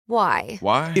Why?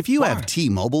 Why? If you have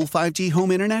T-Mobile 5G home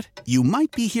internet, you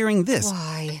might be hearing this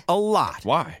Why? a lot.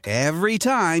 Why? Every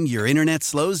time your internet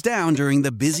slows down during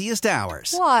the busiest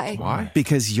hours. Why? Why?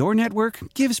 Because your network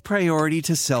gives priority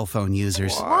to cell phone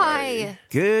users. Why?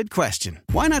 Good question.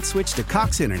 Why not switch to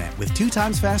Cox Internet with 2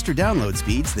 times faster download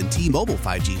speeds than T-Mobile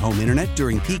 5G home internet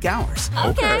during peak hours?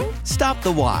 Okay. Stop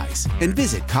the whys and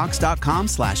visit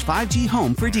cox.com/5G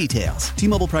home for details.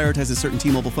 T-Mobile prioritizes certain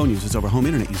T-Mobile phone users over home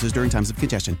internet users during times of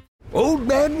congestion. Old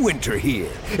Man Winter here.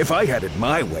 If I had it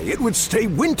my way, it would stay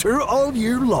winter all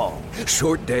year long.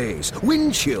 Short days,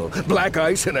 wind chill, black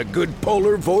ice, and a good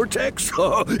polar vortex.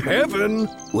 Oh, heaven.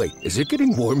 Wait, is it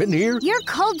getting warm in here? Your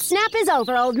cold snap is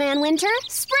over, Old Man Winter.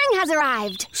 Spring has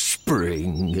arrived.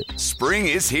 Spring. Spring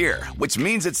is here, which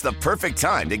means it's the perfect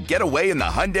time to get away in the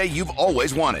Hyundai you've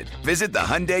always wanted. Visit the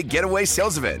Hyundai Getaway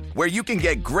Sales Event, where you can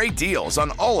get great deals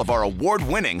on all of our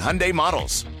award-winning Hyundai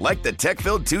models, like the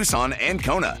tech-filled Tucson and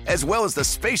Kona, as well as the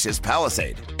spacious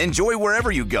Palisade. Enjoy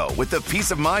wherever you go with the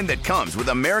peace of mind that comes with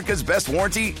America's best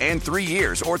warranty and 3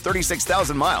 years or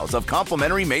 36,000 miles of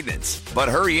complimentary maintenance. But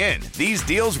hurry in, these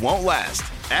deals won't last.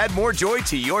 Add more joy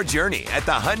to your journey at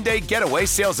the Hyundai Getaway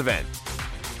Sales Event.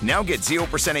 Now get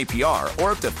 0% APR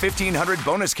or up to $1,500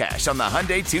 bonus cash on the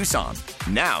Hyundai Tucson.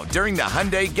 Now, during the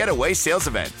Hyundai Getaway Sales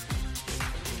Event.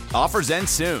 Offers end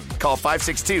soon. Call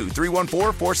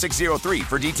 562-314-4603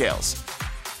 for details.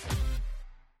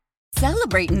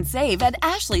 Celebrate and save at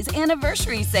Ashley's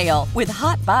Anniversary Sale. With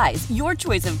Hot Buys, your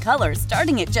choice of colors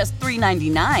starting at just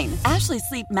 $3.99. Ashley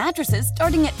Sleep mattresses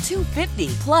starting at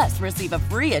 $2.50. Plus, receive a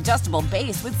free adjustable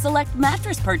base with select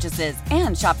mattress purchases.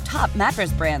 And shop top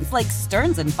mattress brands like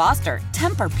Stearns & Foster,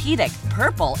 Tempur-Pedic,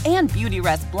 Purple, and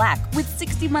Beautyrest Black with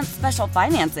 60-month special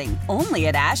financing. Only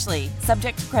at Ashley.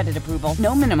 Subject to credit approval.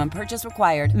 No minimum purchase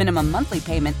required. Minimum monthly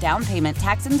payment, down payment,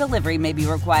 tax, and delivery may be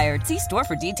required. See store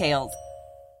for details.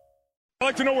 I'd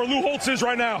like to know where Lou Holtz is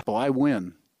right now. Oh, I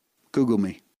win. Google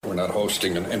me. We're not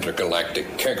hosting an intergalactic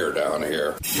kegger down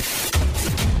here.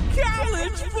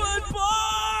 College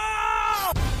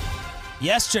football!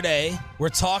 Yesterday, we're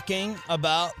talking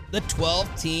about the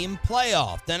 12-team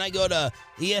playoff. Then I go to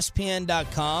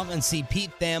ESPN.com and see Pete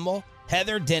Thamel,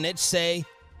 Heather Dinich say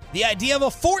the idea of a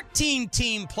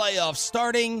 14-team playoff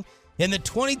starting in the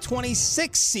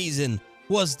 2026 season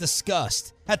was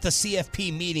discussed at the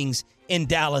CFP meetings in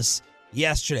Dallas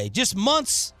yesterday, just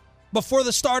months before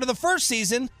the start of the first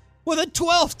season, where the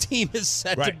 12 team is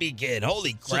set to begin.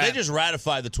 Holy crap. So they just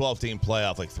ratified the 12-team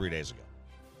playoff like 3 days ago.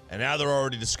 And now they're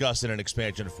already discussing an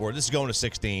expansion of 4. This is going to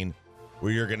 16,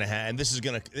 where you're going to have, and this is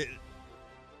going to,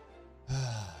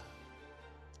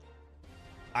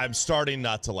 I'm starting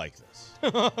not to like this.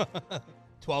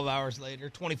 12 hours later,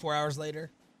 24 hours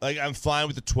later. Like, I'm fine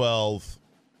with the 12.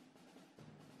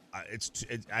 I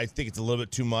think it's a little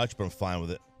bit too much, but I'm fine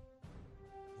with it.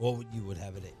 Well, you would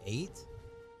have it at 8?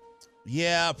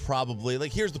 Yeah, probably.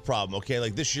 Like, here's the problem, okay?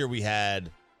 Like, this year we had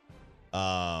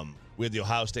the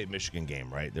Ohio State-Michigan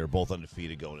game, right? They were both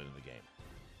undefeated going into the game.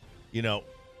 You know,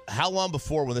 how long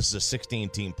before, when this is a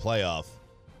 16-team playoff,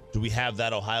 do we have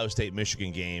that Ohio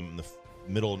State-Michigan game in the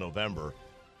middle of November,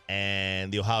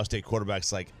 and the Ohio State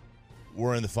quarterback's like,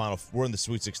 we're in the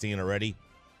Sweet 16 already.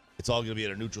 It's all going to be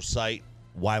at a neutral site.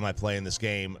 Why am I playing this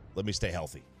game? Let me stay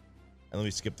healthy. And let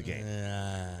me skip the game.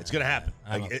 It's going to happen.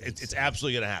 It's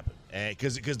absolutely going to happen.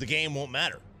 Because the game won't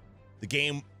matter. The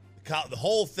game, the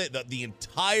whole thing, the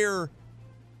entire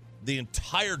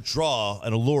draw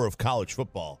and allure of college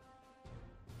football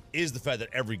is the fact that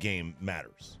every game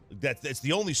matters. That's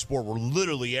the only sport where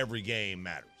literally every game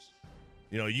matters.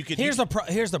 You know, you could. Here's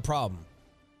the problem.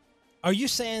 Are you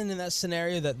saying in that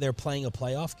scenario that they're playing a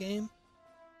playoff game,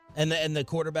 and the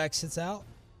quarterback sits out?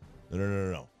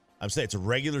 No. I'm saying it's a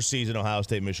regular season Ohio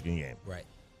State-Michigan game. Right.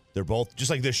 They're both,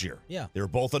 just like this year. Yeah. They were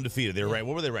both undefeated. They were ranked,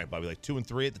 what were they ranked, Bobby? Like 2 and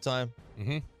 3 at the time?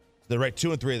 Mm-hmm. They're ranked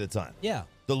 2 and 3 at the time. Yeah.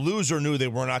 The loser knew they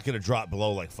were not going to drop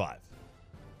below like 5.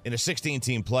 In a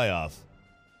 16-team playoff,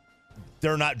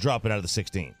 they're not dropping out of the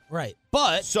 16. Right.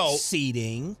 But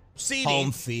seeding,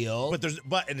 home field.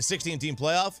 But in a 16-team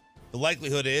playoff, the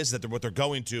likelihood is that what they're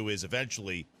going to is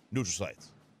eventually neutral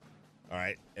sites. All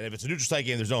right? And if it's a neutral site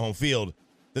game, there's no home field,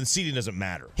 then seeding doesn't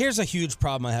matter. Here's a huge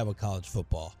problem I have with college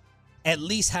football. At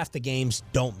least half the games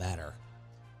don't matter.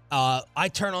 I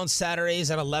turn on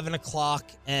Saturdays at 11 o'clock,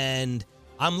 and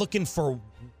I'm looking for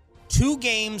 2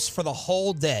 games for the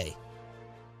whole day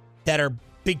that are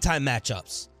big-time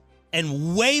matchups.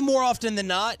 And way more often than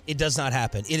not, it does not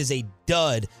happen. It is a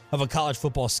dud of a college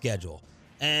football schedule.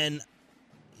 And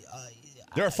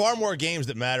there are far more games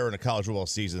that matter in a college football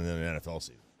season than an NFL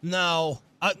season. No.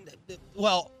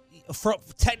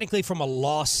 Technically from a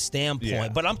loss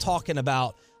standpoint, but I'm talking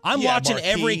about I'm watching marquee.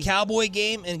 every Cowboy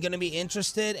game and going to be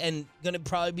interested and going to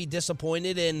probably be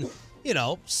disappointed in,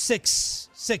 six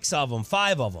of them,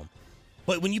 5 of them.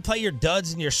 But when you play your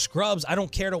duds and your scrubs, I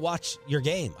don't care to watch your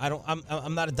game.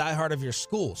 I'm not a diehard of your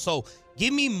school. So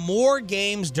give me more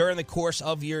games during the course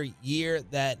of your year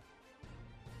that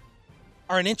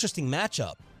are an interesting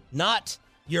matchup, not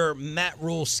your Matt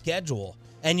Rule schedule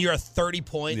and you're a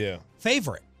 30-point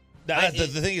favorite. Now, the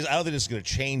thing is, I don't think this is going to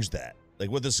change that. Like,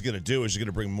 what this is going to do is you're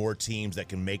going to bring more teams that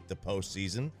can make the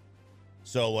postseason.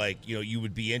 So, you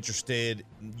would be interested.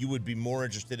 You would be more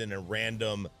interested in a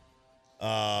random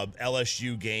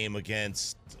LSU game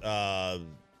against, Yeah,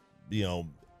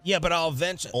 but I'll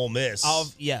eventually Ole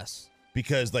Miss. Yes.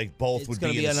 Because, both would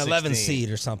be an 11 seed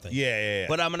or something. Yeah.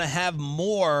 But I'm going to have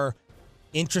more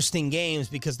interesting games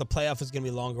because the playoff is going to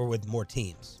be longer with more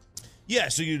teams. Yeah,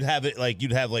 so you'd have it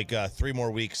 3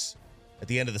 more weeks at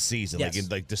the end of the season, Yes.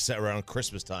 in December, around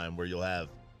Christmas time, where you'll have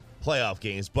playoff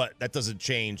games. But that doesn't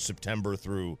change September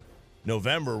through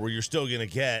November, where you're still going to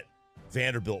get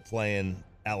Vanderbilt playing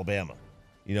Alabama.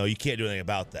 You can't do anything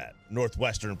about that.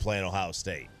 Northwestern playing Ohio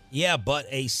State. Yeah, but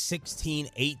a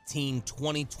 16-18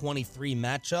 2023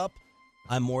 matchup,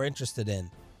 I'm more interested in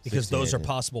because those are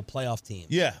possible playoff teams.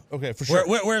 Yeah, okay, for sure.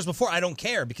 Whereas before, I don't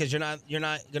care because you're not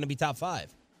going to be top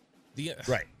 5.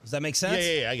 Right. Does that make sense?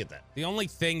 Yeah, I get that. The only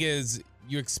thing is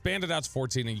you expand it out to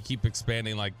 14 and you keep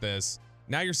expanding like this.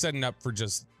 Now you're setting up for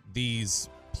just these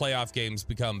playoff games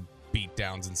become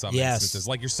beatdowns in some instances.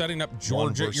 Like you're setting up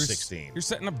Georgia. 1-16. You're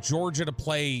setting up Georgia to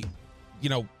play,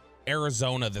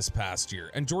 Arizona this past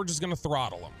year, and Georgia's going to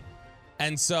throttle them.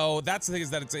 And so that's the thing, is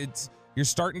that it's you're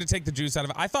starting to take the juice out of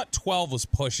it. I thought 12 was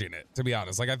pushing it, to be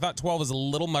honest. I thought 12 was a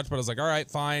little much, but I was like, all right,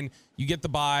 fine. You get the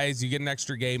buys, you get an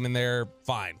extra game in there,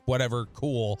 fine, whatever,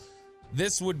 cool.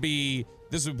 This would be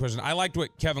pushing. I liked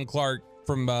what Kevin Clark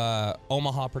from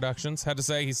Omaha Productions had to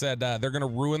say. He said they're going to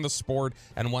ruin the sport,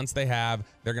 and once they have,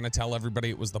 they're going to tell everybody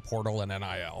it was the portal and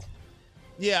NIL.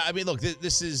 Yeah, I mean, look,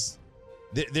 this is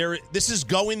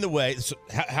going the way. So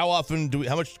how often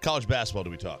how much college basketball do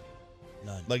we talk?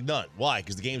 None. None. Why?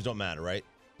 Because the games don't matter, right?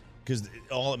 Because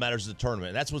all that matters is the tournament.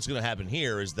 And that's what's going to happen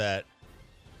here is that,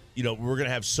 we're going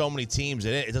to have so many teams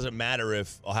in it. It doesn't matter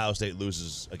if Ohio State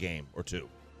loses a game or 2.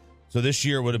 So this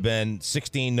year would have been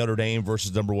 16 Notre Dame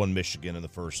versus number 1 Michigan in the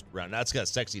first round. Now it's got a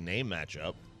sexy name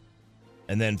matchup.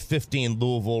 And then 15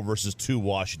 Louisville versus 2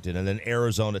 Washington. And then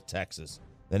Arizona, Texas.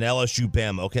 Then LSU,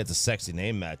 Bama. Okay, it's a sexy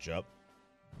name matchup.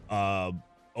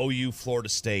 OU, Florida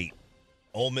State.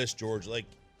 Ole Miss, Georgia.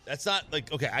 That's not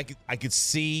okay. I could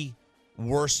see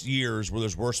worse years where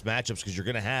there's worse matchups because you're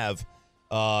going to have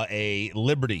a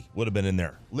Liberty would have been in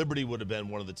there. Liberty would have been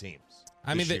one of the teams.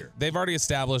 I mean, they've already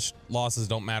established losses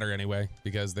don't matter anyway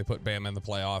because they put Bama in the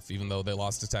playoff even though they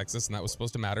lost to Texas, and that was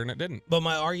supposed to matter, and it didn't. But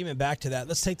my argument back to that,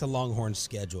 let's take the Longhorns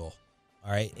schedule,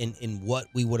 all right, in what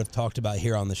we would have talked about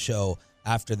here on the show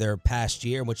after their past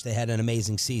year in which they had an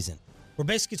amazing season. We're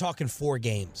basically talking 4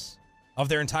 games of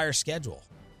their entire schedule.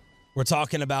 We're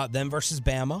talking about them versus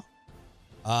Bama.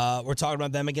 We're talking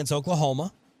about them against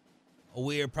Oklahoma.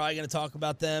 We're probably going to talk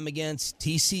about them against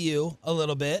TCU a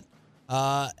little bit.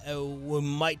 We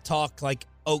might talk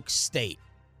Oak State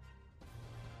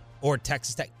or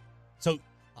Texas Tech. So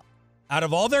out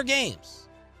of all their games,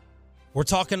 we're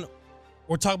talking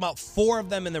about 4 of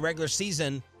them in the regular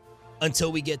season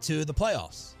until we get to the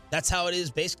playoffs. That's how it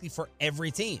is basically for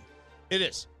every team. It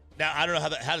is. Now, I don't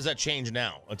know how does that change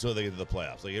now until they get to the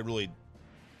playoffs? It really,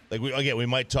 we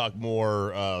might talk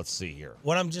more. Let's see here.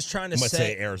 What I'm just trying to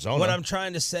say Arizona. What I'm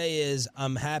trying to say is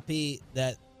I'm happy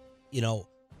that,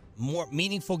 more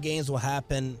meaningful games will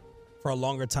happen for a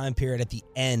longer time period at the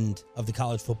end of the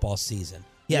college football season.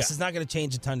 Yes, It's not going to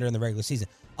change a ton during the regular season.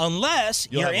 Unless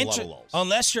you're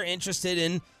interested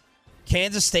in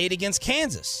Kansas State against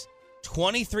Kansas.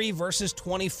 23 versus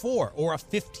 24, or a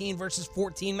 15 versus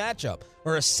 14 matchup,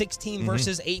 or a 16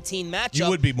 versus 18 matchup. You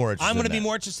would be more interested. I'm going to be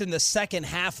more interested in the second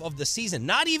half of the season.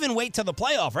 Not even wait till the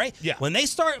playoff, right? Yeah. When they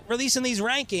start releasing these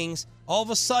rankings, all of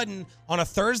a sudden on a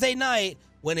Thursday night,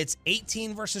 when it's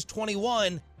 18 versus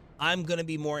 21, I'm going to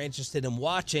be more interested in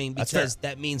watching because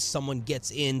that means someone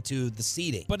gets into the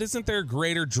seeding. But isn't there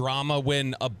greater drama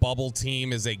when a bubble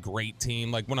team is a great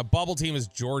team? Like when a bubble team is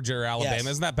Georgia or Alabama,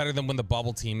 isn't that better than when the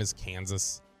bubble team is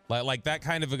Kansas? Like that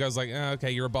kind of goes okay,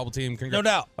 you're a bubble team. No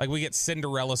doubt. Like we get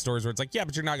Cinderella stories where it's yeah,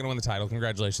 but you're not going to win the title.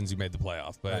 Congratulations, you made the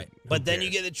playoff. But right. But then you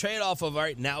get the trade-off of, all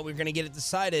right, now we're going to get it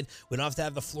decided. We don't have to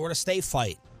have the Florida State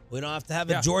fight. We don't have to have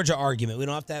a Georgia argument. We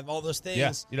don't have to have all those things.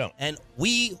 Yeah, you don't. And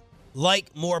we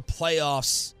like more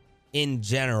playoffs in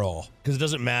general. Because it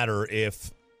doesn't matter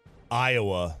if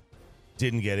Iowa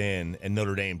didn't get in and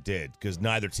Notre Dame did, because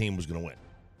neither team was going to win.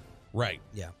 Right.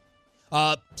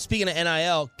 Yeah. Speaking of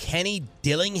NIL, Kenny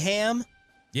Dillingham,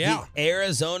 Yeah. the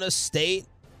Arizona State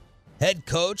head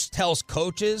coach, tells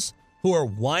coaches who are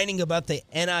whining about the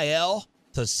NIL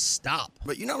to stop.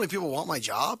 But you know how many people want my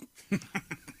job?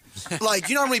 Like,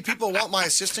 you know how many people want my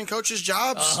assistant coaches'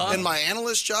 jobs and my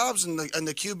analyst jobs and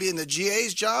the QB and the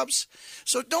GA's jobs?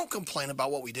 So don't complain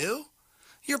about what we do.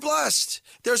 You're blessed.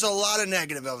 There's a lot of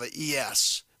negative of it,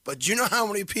 yes. But do you know how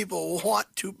many people want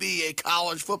to be a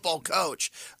college football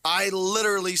coach? I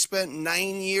literally spent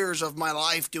 9 years of my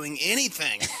life doing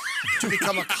anything to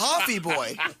become a coffee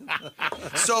boy.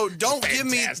 So don't give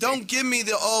me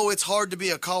the, it's hard to be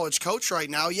a college coach right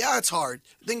now. Yeah, it's hard.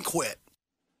 Then quit.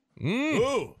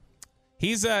 Ooh.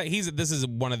 This is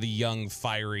one of the young,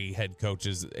 fiery head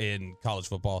coaches in college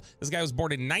football. This guy was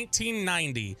born in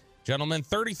 1990. Gentleman,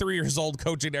 33 years old,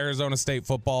 coaching Arizona State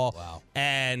football. Wow.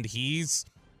 And he's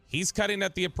cutting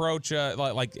at the approach.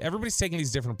 Like everybody's taking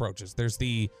these different approaches. There's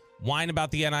the whine about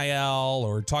the NIL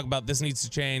or talk about this needs to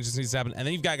change, this needs to happen. And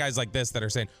then you've got guys like this that are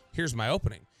saying, here's my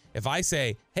opening. If I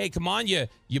say, hey, come on, you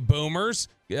boomers,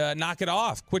 knock it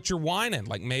off, quit your whining.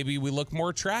 Like maybe we look more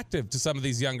attractive to some of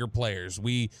these younger players.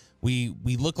 We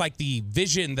look like the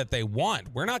vision that they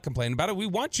want. We're not complaining about it. We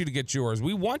want you to get yours.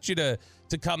 We want you to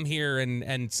come here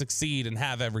and succeed and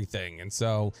have everything. And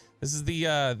so this is the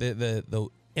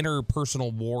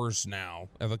interpersonal wars now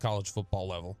at the college football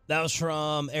level. That was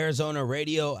from Arizona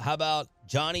Radio. How about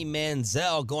Johnny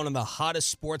Manziel going on the hottest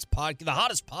sports podcast, the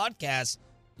hottest podcast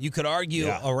you could argue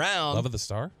around. Love of the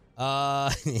Star?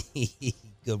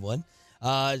 Good one.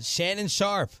 Shannon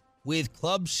Sharp with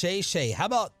Club Shay Shay. How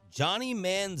about Johnny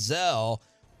Manziel?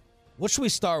 What should we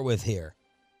start with here?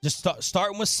 Just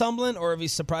starting with Sumlin, or if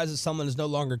he's surprised that Sumlin is no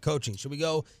longer coaching? Should we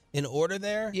go in order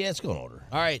there? Yeah, let's go in order.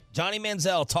 All right. Johnny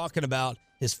Manziel talking about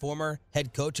his former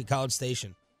head coach at College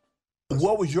Station.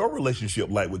 What was your relationship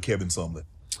like with Kevin Sumlin?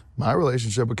 My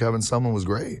relationship with Kevin Sumlin was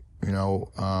great. You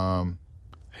know,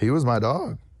 he was my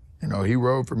dog. You know, he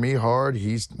rode for me hard.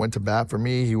 He went to bat for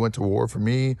me. He went to war for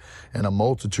me in a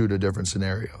multitude of different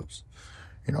scenarios.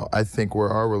 You know, I think where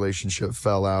our relationship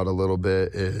fell out a little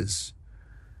bit is,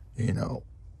 you know,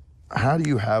 how do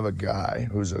you have a guy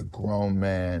who's a grown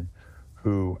man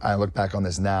who, I look back on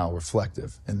this now,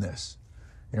 reflective in this.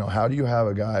 You know, how do you have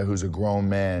a guy who's a grown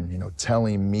man, you know,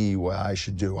 telling me what I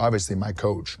should do? Obviously, my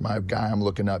coach, my guy I'm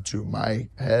looking up to, my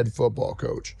head football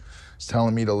coach, is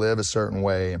telling me to live a certain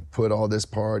way and put all this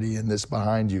party and this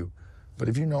behind you. But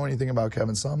if you know anything about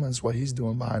Kevin Sumlin, it's what he's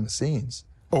doing behind the scenes.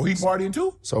 Oh, he partying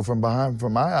too? So from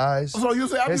my eyes, so you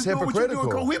say, I'm it's just doing hypocritical. What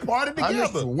you doing, we partied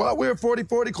together. We're a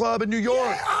 40-40 club in New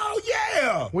York. Yeah, oh,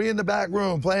 yeah. We in the back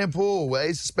room playing pool with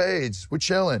ace of spades. We're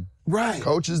chilling. Right.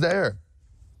 Coach is there.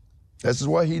 This is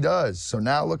what he does. So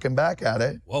now looking back at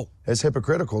it, it's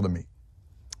hypocritical to me.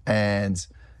 And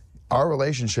our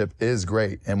relationship is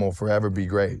great and will forever be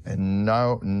great. And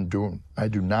I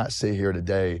do not sit here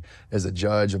today as a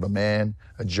judge of a man,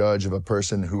 a judge of a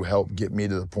person who helped get me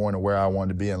to the point of where I wanted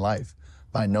to be in life.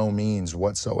 By no means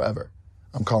whatsoever.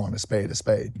 I'm calling a spade a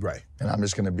spade. Right. And I'm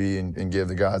just going to be and give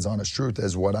the God's honest truth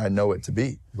as what I know it to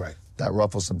be. Right. That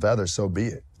ruffles some feathers, so be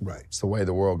it. Right. It's the way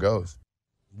the world goes.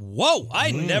 Whoa,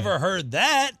 I never heard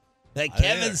that. That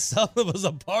Kevin Sumlin was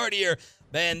a partier.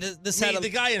 Man, this had the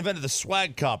guy invented the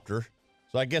swag copter,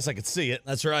 so I guess I could see it.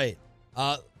 That's right.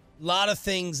 A lot of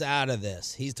things out of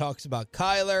this. He talks about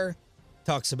Kyler,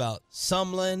 talks about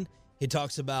Sumlin. He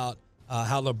talks about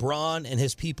how LeBron and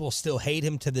his people still hate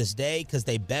him to this day because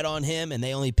they bet on him and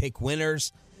they only pick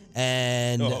winners.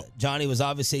 And Johnny was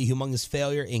obviously a humongous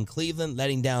failure in Cleveland,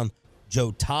 letting down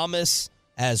Joe Thomas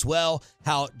as well.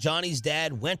 How Johnny's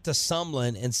dad went to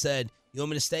Sumlin and said, you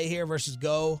want me to stay here versus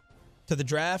go to the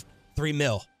draft? $3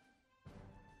 million.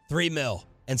 $3 million.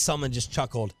 And Sumlin just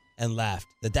chuckled and laughed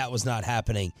that was not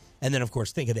happening. And then, of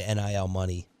course, think of the NIL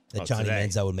money that Johnny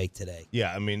Manziel would make today.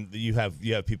 Yeah, I mean, you have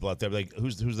people out there like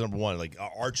who's the number one? Like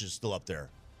Arch is still up there.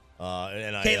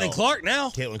 Caitlin Clark now.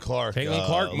 Caitlin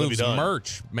Clark moves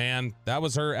merch, man. That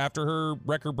was her after her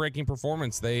record-breaking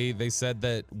performance. They said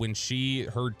that when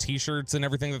her T-shirts and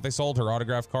everything that they sold, her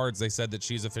autographed cards, they said that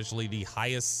she's officially the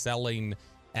highest-selling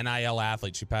NIL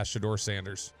athlete. She passed Shedeur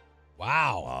Sanders.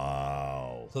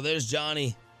 Wow. So there's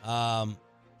Johnny.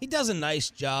 He does a nice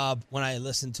job when I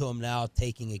listen to him now,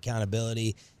 taking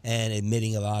accountability and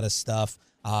admitting a lot of stuff.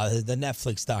 The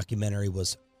Netflix documentary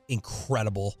was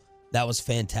incredible. That was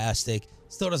fantastic.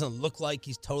 Still doesn't look like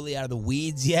he's totally out of the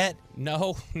weeds yet.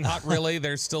 No, not really.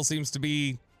 There still seems to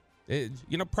be,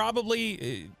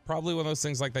 probably one of those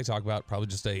things like they talk about, probably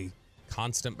just a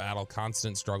constant battle,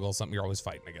 constant struggle, something you're always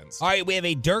fighting against. All right, we have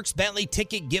a Dierks Bentley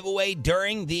ticket giveaway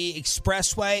during the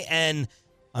Expressway, and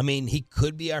I mean, he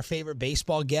could be our favorite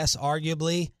baseball guest,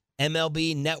 arguably.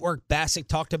 MLB Network, Bassick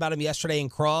talked about him yesterday in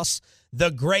Cross.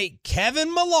 The great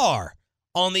Kevin Millar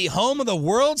on the home of the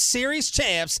World Series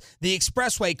champs, the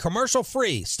Expressway,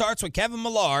 commercial-free. Starts with Kevin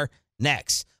Millar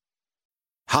next.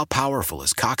 How powerful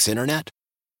is Cox Internet?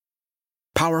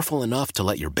 Powerful enough to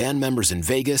let your band members in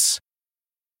Vegas,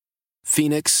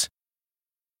 Phoenix,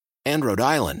 and Rhode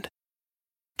Island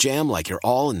jam like you're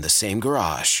all in the same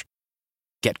garage.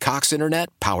 Get Cox Internet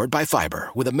powered by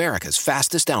fiber with America's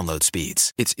fastest download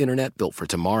speeds. It's internet built for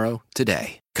tomorrow,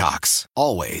 today. Cox,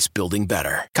 always building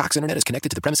better. Cox Internet is connected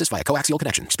to the premises via coaxial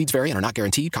connection. Speeds vary and are not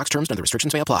guaranteed. Cox terms and other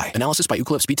restrictions may apply. Analysis by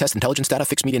Ookla Speed Test Intelligence Data.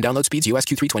 Fixed median download speeds. US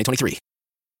Q3 2023.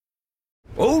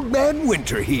 Old Man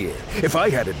Winter here. If I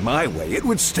had it my way, it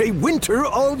would stay winter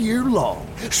all year long.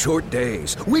 Short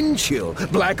days, wind chill,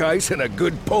 black ice, and a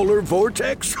good polar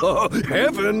vortex. Oh,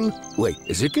 heaven. Wait,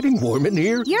 is it getting warm in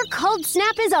here? Your cold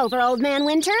snap is over, Old Man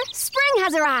Winter. Spring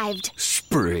has arrived.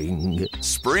 Spring.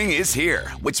 Spring is here,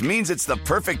 which means it's the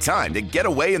perfect time to get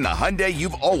away in the Hyundai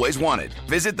you've always wanted.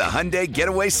 Visit the Hyundai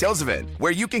Getaway Sales Event,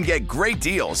 where you can get great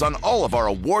deals on all of our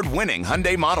award-winning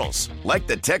Hyundai models, like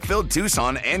the tech-filled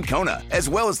Tucson and Kona, as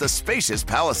well as the spacious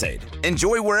Palisade.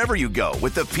 Enjoy wherever you go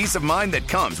with the peace of mind that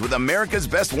comes with America's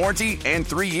best warranty and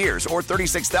 3 years or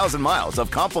 36,000 miles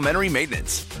of complimentary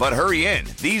maintenance. But hurry in,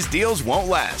 these deals won't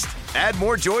last. Add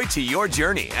more joy to your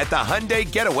journey at the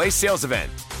Hyundai Getaway Sales Event.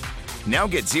 Now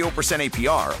get 0%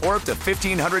 APR or up to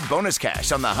 $1,500 bonus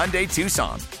cash on the Hyundai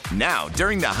Tucson. Now,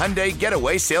 during the Hyundai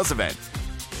Getaway Sales Event.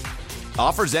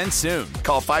 Offers end soon.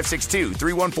 Call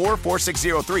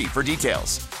 562-314-4603 for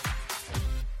details.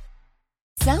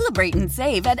 Celebrate and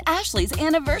save at Ashley's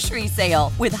Anniversary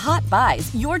Sale. With Hot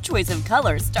Buys, your choice of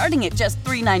colors starting at just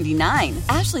 $3.99.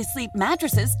 Ashley Sleep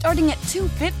mattresses starting at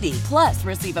 $2.50. Plus,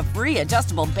 receive a free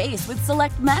adjustable base with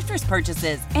select mattress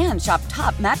purchases. And shop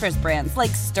top mattress brands like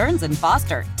Stearns &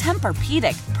 Foster,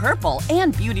 Tempur-Pedic, Purple,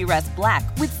 and Beautyrest Black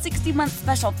with 60-month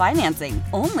special financing.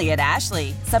 Only at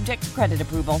Ashley. Subject to credit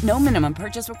approval. No minimum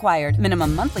purchase required.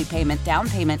 Minimum monthly payment, down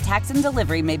payment, tax, and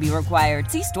delivery may be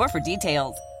required. See store for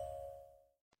details.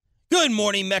 Good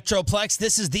morning, Metroplex.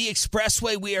 This is the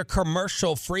Expressway. We are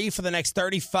commercial-free for the next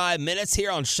 35 minutes here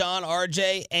on Shan,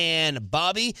 RJ, and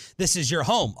Bobby. This is your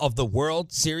home of the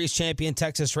World Series champion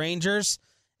Texas Rangers,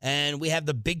 and we have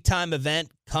the big-time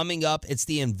event coming up. It's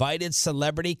the Invited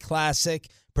Celebrity Classic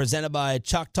presented by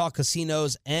Choctaw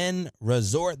Casinos and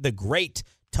Resort. The great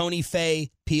Tony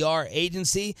Fay PR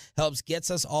agency gets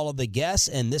us all of the guests,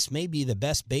 and this may be the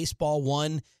best baseball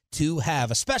one to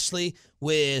have, especially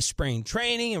with spring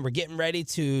training, and we're getting ready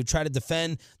to try to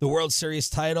defend the World Series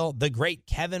title. The great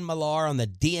Kevin Millar on the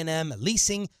D&M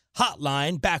Leasing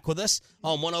Hotline back with us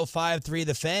on 105.3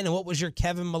 The Fan. And what was your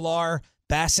Kevin Millar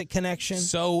Bassick connection?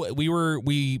 So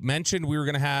we mentioned we were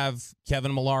going to have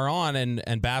Kevin Millar on,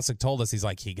 and Bassick told us, he's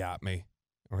like, he got me.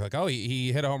 And we're like, oh,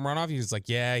 he hit a home run off? He was like,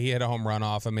 yeah, he hit a home run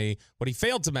off of me. What he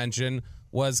failed to mention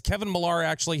was Kevin Millar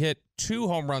actually hit 2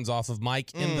 home runs off of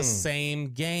Mike in the same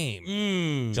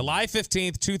game. July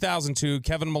 15th, 2002,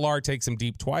 Kevin Millar takes him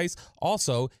deep twice.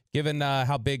 Also, given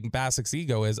how big Bassick's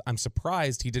ego is, I'm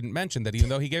surprised he didn't mention that even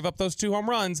though he gave up those 2 home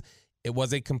runs, it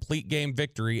was a complete game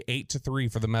victory, 8-3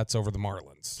 for the Mets over the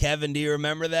Marlins. Kevin, do you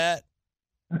remember that?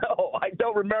 No, I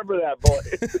don't remember that, boy.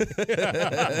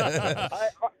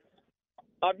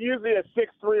 I'm usually a 6'3"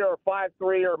 or a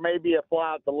 5'3", or maybe a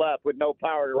fly out the left with no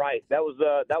power to right. That was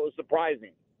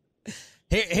surprising.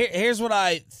 Here's what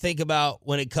I think about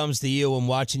when it comes to you and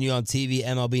watching you on TV,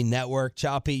 MLB Network.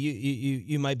 Choppy,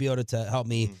 you might be able to help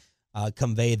me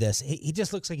convey this. He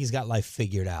just looks like he's got life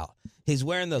figured out. He's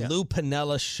wearing the Lou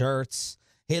Piniella shirts.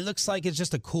 He looks like it's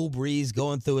just a cool breeze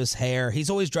going through his hair. He's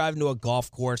always driving to a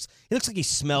golf course. He looks like he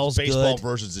smells good. Baseball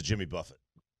versions of Jimmy Buffett.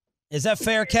 Is that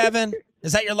fair, Kevin?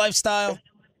 Is that your lifestyle?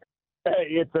 Hey,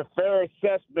 it's a fair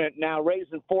assessment. Now,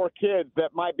 raising 4 kids,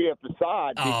 that might be a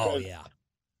facade. Because,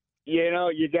 you know,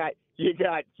 you got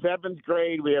 7th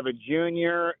grade. We have a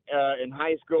junior in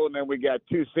high school, and then we got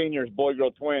 2 seniors,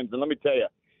 boy-girl twins. And let me tell you,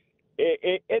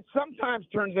 it sometimes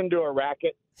turns into a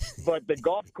racket, but the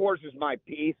golf course is my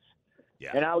peace.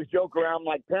 Yeah. And I always joke around,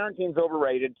 like, parenting's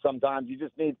overrated sometimes. You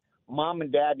just need – mom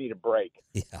and dad need a break.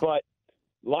 Yeah. But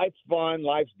life's fun.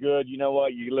 Life's good. You know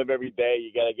what? You live every day.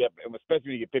 You got to get – especially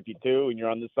when you get 52 and you're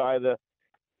on this side of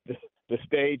the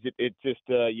stage, it just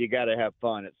you got to have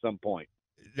fun at some point.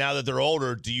 Now that they're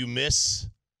older, do you miss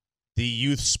the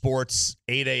youth sports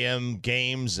 8 a.m.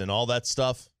 games and all that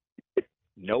stuff?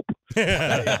 Nope.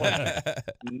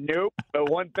 Nope. But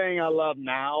one thing I love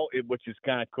now, which is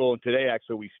kind of cool, and today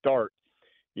actually we start,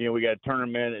 you know, we got a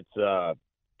tournament. It's,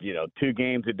 2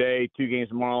 games a day, 2 games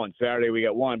tomorrow, and Saturday we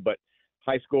got 1. But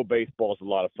high school baseball is a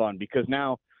lot of fun because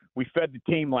now we fed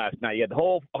the team last night. You had the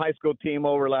whole high school team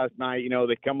over last night.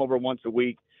 They come over once a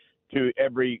week to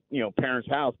every, parent's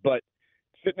house. But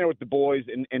sitting there with the boys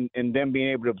and them being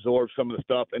able to absorb some of the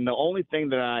stuff. And the only thing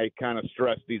that I kind of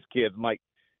stress these kids, Mike,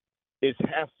 is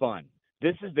have fun.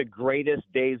 This is the greatest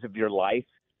days of your life.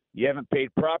 You haven't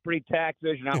paid property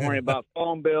taxes. You're not worrying about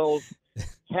phone bills.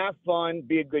 Have fun.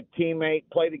 Be a good teammate.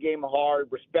 Play the game hard.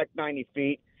 Respect 90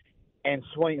 feet. And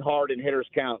swing hard and hitters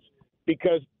counts.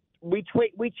 Because we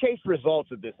chase results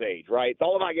at this age, right? It's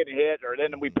all about getting hit, or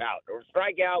then we pout. Or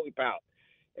strike out, we pout.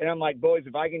 And I'm like, boys,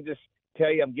 if I can just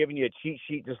tell you I'm giving you a cheat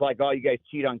sheet just like all you guys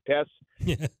cheat on tests,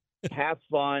 have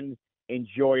fun.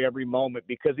 Enjoy every moment,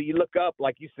 because you look up,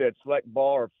 like you said, select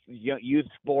ball or youth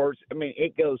sports. I mean,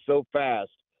 it goes so fast.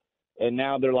 And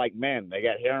now they're like, man, they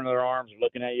got hair on their arms,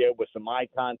 looking at you with some eye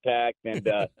contact, and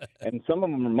and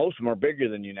most of them are bigger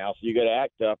than you now, so you got to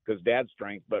act tough because dad's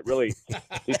strength. But really,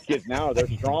 these kids now, they're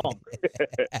strong.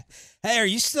 Hey, are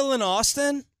you still in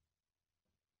Austin?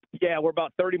 Yeah, we're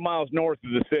about 30 miles north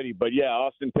of the city, but yeah,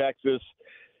 Austin, Texas.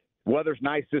 Weather's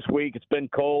nice this week. It's been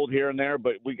cold here and there,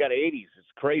 but we got 80s. It's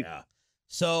crazy. Yeah.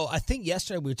 So I think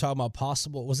yesterday we were talking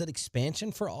about was it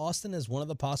expansion for Austin as one of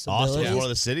the possibilities? Austin's one of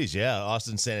the cities, yeah.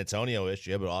 Austin, San Antonio-ish,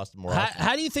 yeah, but Austin more often.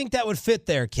 How do you think that would fit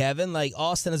there, Kevin? Like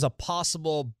Austin is a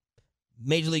possible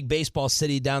Major League Baseball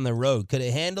city down the road. Could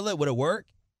it handle it? Would it work?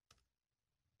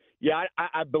 Yeah,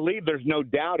 I believe there's no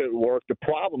doubt it would work. The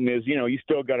problem is, you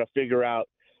still got to figure out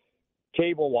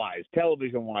cable-wise,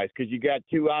 television-wise, because you got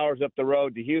 2 hours up the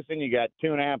road to Houston, you got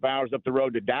 2.5 hours up the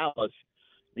road to Dallas,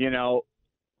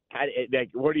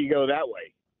 where do you go that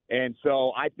way? And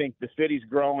so I think the city's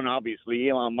growing. Obviously,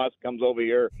 Elon Musk comes over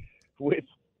here with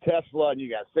Tesla, and you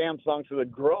got Samsung. So the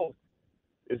growth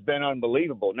has been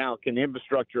unbelievable. Now, can the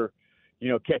infrastructure,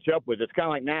 catch up with it? It's kind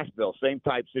of like Nashville, same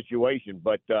type situation.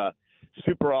 But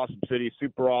super awesome city,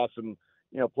 super awesome,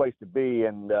 place to be.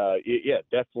 And, yeah,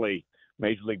 definitely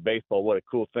Major League Baseball. What a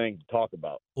cool thing to talk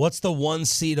about. What's the one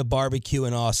seat of barbecue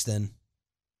in Austin?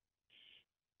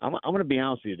 I'm going to be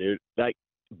honest with you, dude. Like,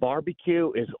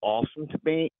 barbecue is awesome to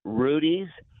me. Rudy's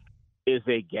is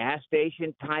a gas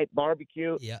station type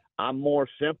barbecue. Yeah. I'm more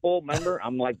simple. Remember,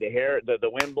 I'm like the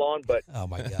wind blowing, but oh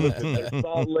my God. There's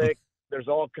Salt Lick, there's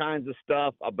all kinds of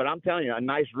stuff. But I'm telling you, a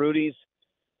nice Rudy's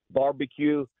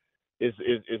barbecue is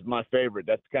my favorite.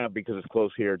 That's kind of because it's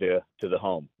close here to the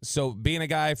home. So being a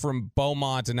guy from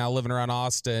Beaumont and now living around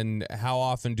Austin, how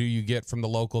often do you get from the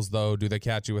locals though? Do they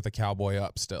catch you with a cowboy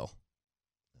up still?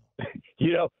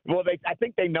 I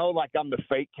think they know like I'm the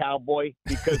fake cowboy,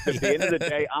 because at the end of the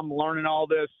day, I'm learning all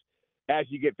this as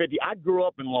you get 50. I grew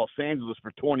up in Los Angeles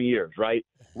for 20 years, right?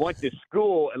 Went to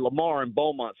school at Lamar in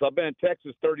Beaumont. So I've been in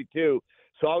Texas 32.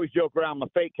 So I always joke around, I'm a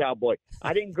fake cowboy.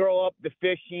 I didn't grow up the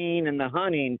fishing and the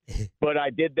hunting, but I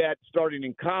did that starting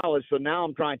in college. So now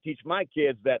I'm trying to teach my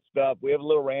kids that stuff. We have a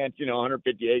little ranch,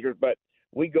 150 acres, but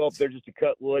we go up there just to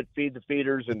cut wood, feed the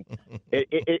feeders, and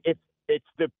it's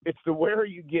the where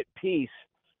you get peace,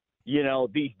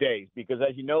 these days, because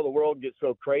as you know, the world gets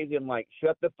so crazy. I'm like,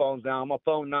 shut the phones down. I'm a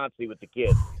phone Nazi with the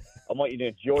kids. I want you to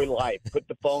enjoy life. Put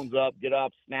the phones up, get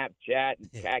off Snapchat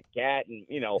and Cat and,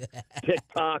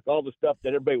 TikTok, all the stuff that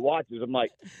everybody watches. I'm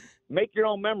like, make your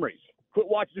own memories. Quit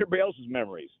watching everybody else's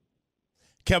memories.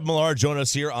 Kevin Millar joined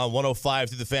us here on 105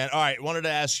 through the Fan. All right, wanted to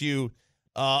ask you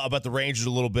about the Rangers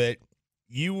a little bit.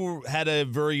 You had a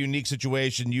very unique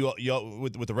situation you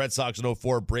with the Red Sox in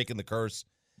 2004, breaking the curse.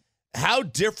 How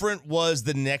different was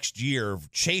the next year,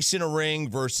 chasing a ring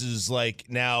versus like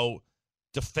now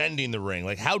defending the ring?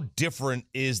 Like, how different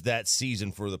is that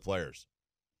season for the players?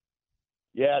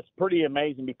 Yeah, it's pretty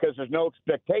amazing because there's no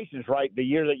expectations, right? The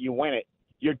year that you win it,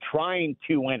 you're trying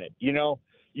to win it.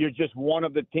 You're just one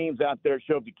of the teams out there.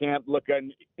 Show up to camp, look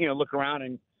around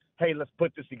and, hey, let's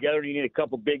put this together. You need a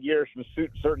couple big years from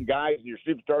certain guys, and your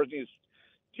superstars need,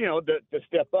 to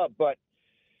step up. But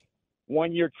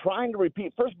when you're trying to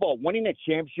repeat, first of all, winning a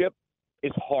championship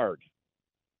is hard.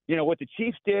 What the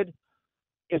Chiefs did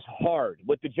is hard.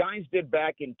 What the Giants did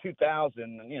back in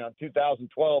 2000,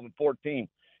 2012 and 14,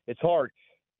 it's hard.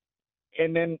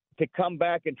 And then to come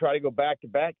back and try to go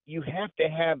back-to-back, you have to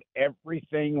have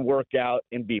everything work out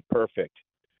and be perfect.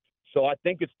 So I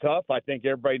think it's tough. I think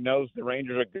everybody knows the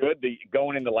Rangers are good.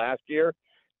 Going into last year,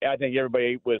 I think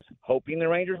everybody was hoping the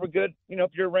Rangers were good.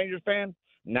 If you're a Rangers fan,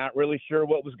 not really sure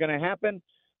what was going to happen.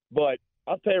 But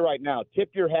I'll tell you right now, tip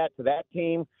your hat to that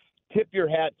team. Tip your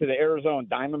hat to the Arizona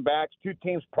Diamondbacks, two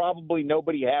teams probably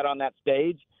nobody had on that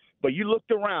stage. But you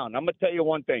looked around. I'm going to tell you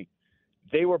one thing.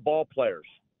 They were ball players.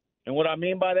 And what I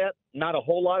mean by that, not a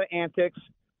whole lot of antics.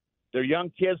 Their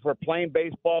young kids were playing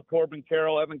baseball, Corbin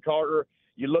Carroll, Evan Carter.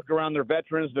 You look around, their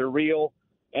veterans, they're real.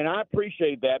 And I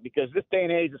appreciate that because this day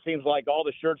and age, it seems like all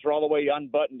the shirts are all the way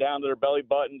unbuttoned down to their belly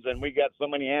buttons, and we got so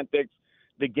many antics,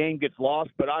 the game gets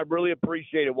lost. But I really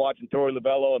appreciated watching Torey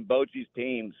Lovello and Bochy's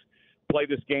teams play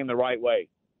this game the right way.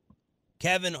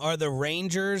 Kevin, are the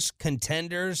Rangers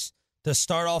contenders to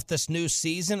start off this new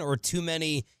season, or too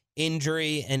many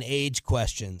injury and age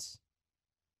questions?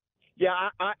 Yeah,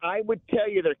 I would tell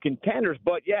you they're contenders,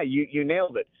 but, yeah, you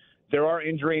nailed it. There are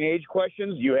injury and age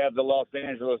questions. You have the Los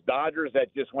Angeles Dodgers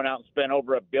that just went out and spent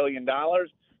over $1 billion.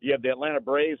 You have the Atlanta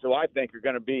Braves, who I think are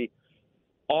going to be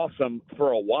awesome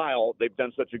for a while. They've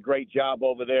done such a great job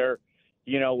over there,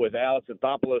 with Alex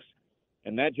Anthopoulos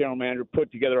and that general manager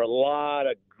put together a lot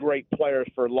of great players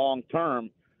for long term.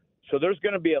 So there's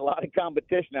going to be a lot of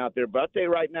competition out there. But I'll tell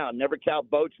you right now, never count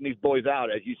Boats and these boys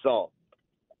out, as you saw.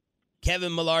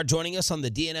 Kevin Millar joining us on the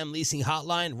D&M Leasing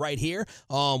Hotline right here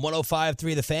on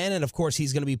 105.3 The Fan. And, of course,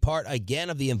 he's going to be part,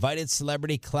 again, of the Invited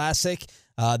Celebrity Classic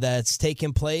that's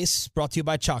taking place, brought to you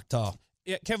by Choctaw.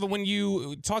 Yeah, Kevin, when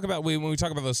we talk about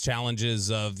those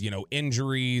challenges of,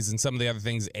 injuries and some of the other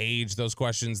things, age, those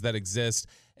questions that exist,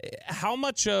 how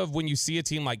much of when you see a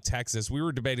team like Texas, we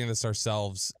were debating this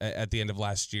ourselves at the end of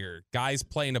last year, guys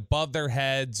playing above their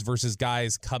heads versus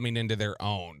guys coming into their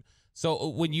own. So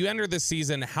when you enter this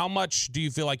season, how much do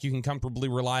you feel like you can comfortably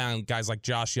rely on guys like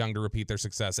Josh Young to repeat their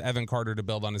success, Evan Carter to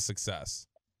build on his success?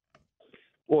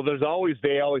 Well, they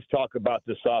always talk about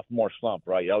the sophomore slump,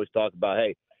 right? You always talk about,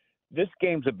 hey, this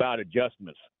game's about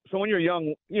adjustments. So when you're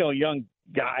a young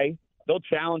guy, they'll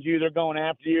challenge you, they're going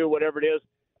after you, whatever it is.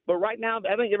 But right now,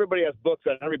 I think everybody has books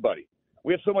on everybody.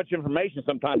 We have so much information,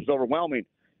 sometimes it's overwhelming.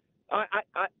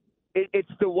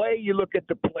 It's the way you look at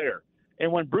the player.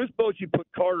 And when Bruce Bochy put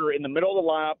Carter in the middle of the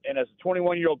lineup, and as a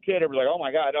 21-year-old kid, everybody's like, oh,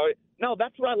 my God. No,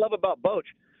 that's what I love about Boch.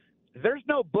 There's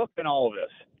no book in all of this.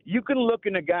 You can look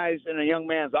in a young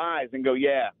man's eyes and go,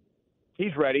 yeah,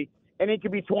 he's ready. And he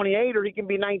can be 28 or he can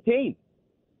be 19.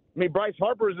 I mean, Bryce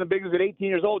Harper is the biggest at 18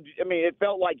 years old. I mean, it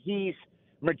felt like he's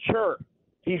mature.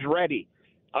 He's ready.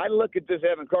 I look at this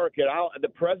Evan Carter kid, the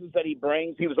presence that he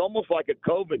brings, he was almost like a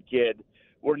COVID kid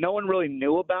where no one really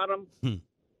knew about him.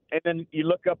 And then you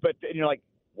look up and you're like,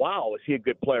 wow, is he a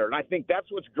good player? And I think that's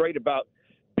what's great about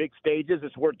big stages.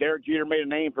 It's where Derek Jeter made a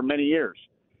name for many years.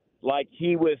 Like,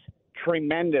 he was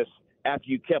tremendous after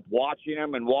you kept watching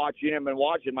him and watching him and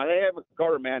watching him. I think Evan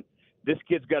Carter, man, this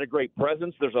kid's got a great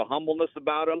presence. There's a humbleness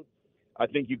about him. I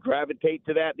think you gravitate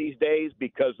to that these days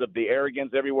because of the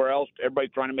arrogance everywhere else.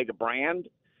 Everybody's trying to make a brand.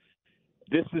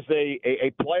 This is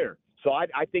a player. So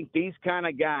I think these kind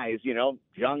of guys,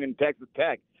 Young in Texas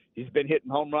Tech, he's been hitting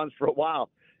home runs for a while.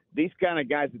 These kind of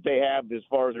guys that they have as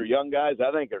far as their young guys,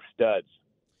 I think are studs.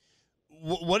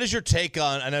 What is your take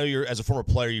on, I know you're, as a former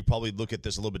player, you probably look at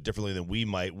this a little bit differently than we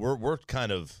might. We're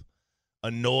kind of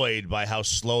annoyed by how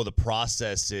slow the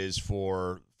process is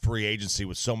for free agency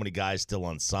with so many guys still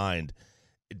unsigned.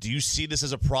 Do you see this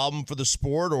as a problem for the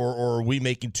sport, or are we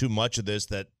making too much of this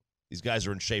that these guys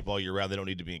are in shape all year round, they don't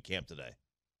need to be in camp today?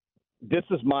 This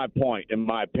is my point, in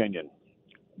my opinion.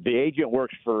 The agent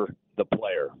works for the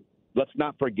player. Let's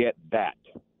not forget that.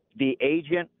 The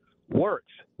agent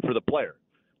works for the player.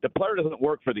 The player doesn't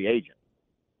work for the agent.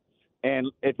 And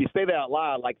if you say that out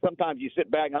loud, like sometimes you sit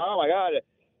back and, oh, my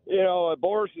God,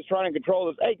 Boris is trying to control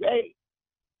this. Hey.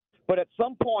 But at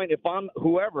some point, if I'm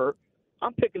whoever,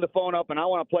 I'm picking the phone up and I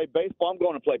want to play baseball, I'm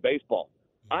going to play baseball.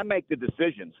 I make the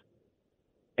decisions.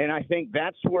 And I think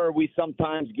that's where we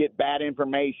sometimes get bad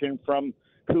information from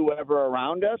whoever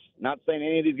around us. Not saying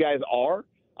any of these guys are.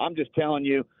 I'm just telling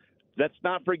you, let's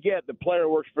not forget the player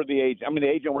works for the agent. I mean, the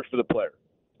agent works for the player.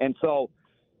 And so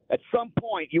at some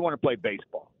point, you want to play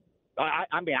baseball.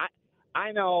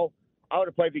 I know I would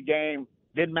have played the game.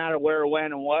 Didn't matter where, when,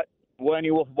 and what, any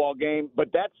wiffle ball game.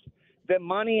 But that's the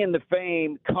money and the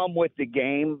fame come with the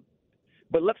game.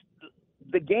 But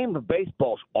the game of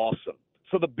baseball is awesome.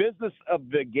 So the business of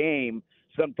the game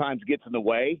sometimes gets in the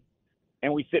way,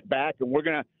 and we sit back and we're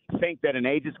going to think that an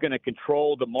agent's going to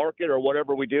control the market or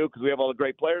whatever we do because we have all the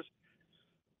great players.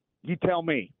 You tell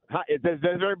me. Does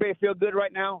everybody feel good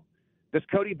right now? Does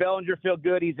Cody Bellinger feel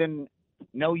good? He's in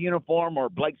no uniform, or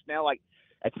Blake Snell. Like,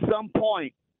 at some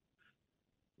point,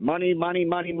 money,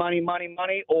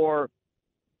 or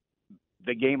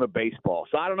the game of baseball.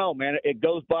 So I don't know, man. It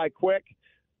goes by quick.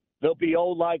 They'll be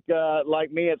old like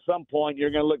me at some point. You're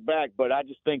going to look back. But I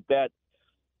just think that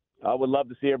I would love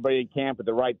to see everybody in camp at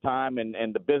the right time, and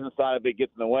the business side of it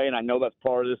gets in the way. And I know that's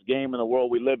part of this game and the world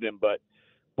we live in. But,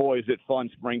 boy, is it fun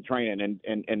spring training.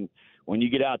 And when you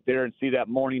get out there and see that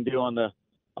morning dew on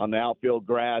the outfield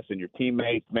grass and your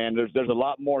teammates, man, there's a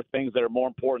lot more things that are more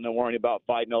important than worrying about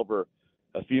fighting over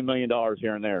a few $1 million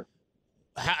here and there.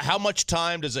 How much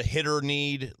time does a hitter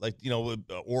need,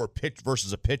 or a pitch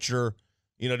versus a pitcher,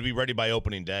 to be ready by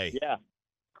opening day? Yeah,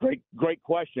 great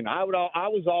question. I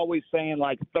was always saying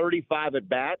like 35 at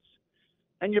bats,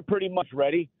 and you're pretty much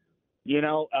ready.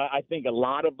 I think a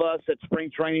lot of us at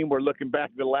spring training, we're looking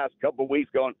back at the last couple of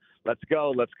weeks going, let's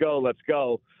go.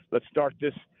 Let's start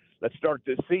this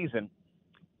season.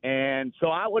 And so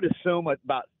I would assume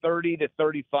about 30 to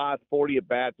 35, 40 at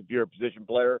bats if you're a position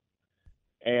player.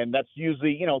 And that's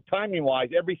usually, timing wise,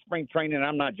 every spring training, and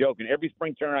I'm not joking, every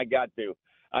spring training I got to,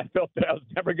 I felt that I was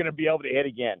never going to be able to hit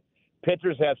again.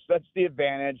 Pitchers have such the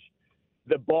advantage.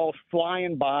 The ball's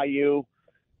flying by you,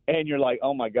 and you're like,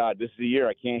 oh my God, this is the year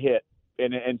I can't hit.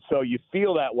 And so you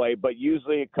feel that way, but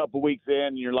usually a couple weeks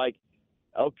in, you're like,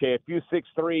 okay, a few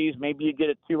 6-3s, maybe you get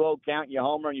a 2-0 count, you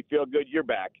homer, and you feel good, you're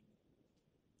back.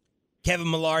 Kevin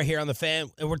Millar here on The Fan,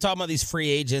 and we're talking about these free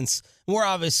agents. We're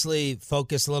obviously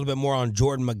focused a little bit more on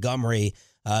Jordan Montgomery,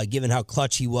 given how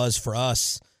clutch he was for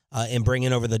us in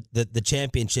bringing over the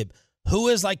championship. Who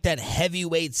is like that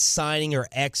heavyweight signing or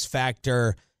X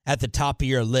factor at the top of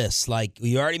your list? Like,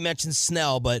 you already mentioned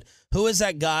Snell, but who is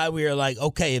that guy where you're like,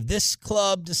 okay, if this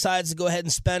club decides to go ahead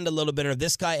and spend a little bit, or if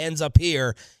this guy ends up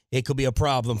here, it could be a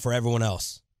problem for everyone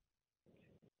else?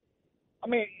 I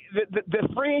mean, the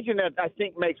free agent that I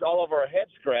think makes all of our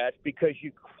heads scratch because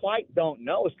you quite don't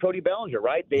know is Cody Bellinger,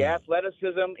 right? The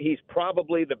athleticism, he's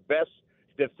probably the best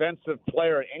defensive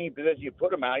player at any position you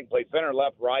put him out. He can play center,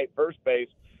 left, right, first base.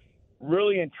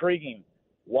 Really intriguing,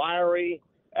 wiry,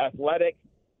 athletic.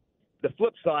 The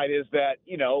flip side is that,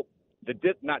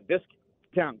 not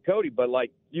discount Cody, but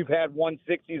like you've had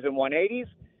 160s and 180s,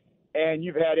 and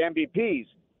you've had MVPs.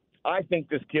 I think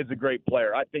this kid's a great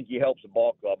player. I think he helps the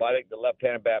ball club. I think the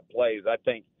left-handed bat plays. I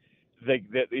think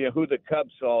who the Cubs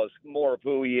saw is more of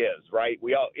who he is, right?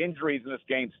 Injuries in this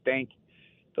game stink.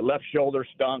 The left shoulder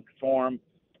stunk for him.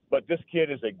 But this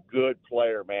kid is a good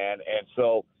player, man. And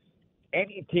so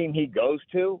any team he goes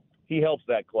to, he helps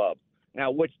that club.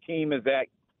 Now, which team is that,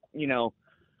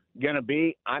 going to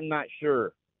be? I'm not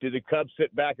sure. Do the Cubs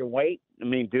sit back and wait? I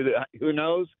mean, who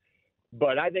knows?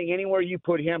 But I think anywhere you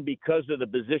put him because of the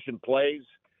position plays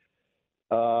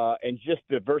and just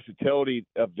the versatility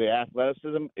of the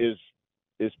athleticism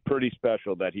is pretty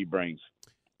special that he brings.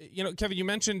 Kevin, you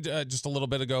mentioned just a little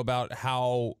bit ago about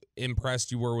how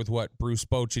impressed you were with what Bruce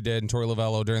Bochy did and Torey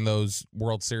Lovullo during those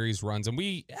World Series runs. And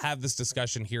we have this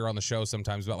discussion here on the show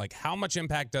sometimes about like how much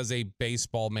impact does a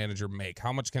baseball manager make?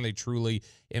 How much can they truly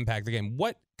impact the game?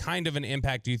 What kind of an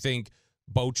impact do you think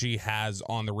Bochy has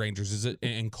on the Rangers? Is it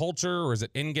in culture or is it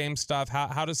in-game stuff?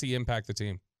 How does he impact the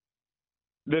team?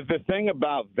 The thing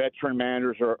about veteran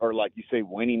managers or like you say,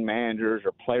 winning managers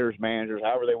or players managers,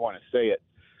 however they want to say it,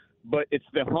 but it's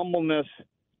the humbleness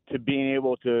to being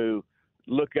able to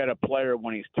look at a player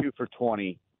when he's 2 for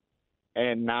 20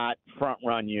 and not front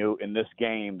run you in this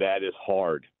game that is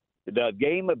hard. The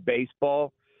game of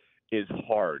baseball is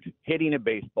hard. Hitting a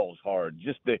baseball is hard.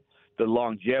 Just the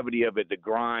longevity of it, the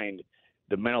grind,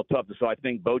 the mental toughness. So I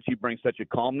think Bochy brings such a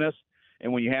calmness.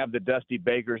 And when you have the Dusty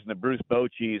Bakers and the Bruce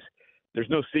Bochys, there's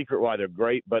no secret why they're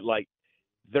great, but like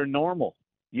they're normal.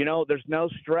 There's no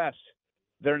stress.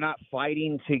 They're not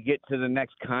fighting to get to the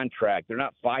next contract. They're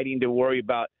not fighting to worry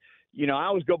about, I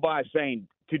always go by saying,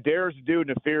 to dare is to do and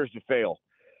to fear is to fail.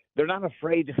 They're not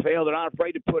afraid to fail. They're not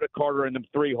afraid to put a Carter in the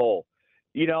 3-hole.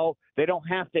 They don't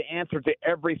have to answer to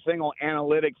every single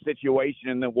analytic situation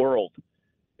in the world.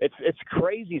 It's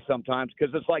crazy sometimes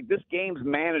because it's like this game's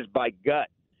managed by gut.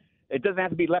 It doesn't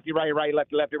have to be lefty, righty, right,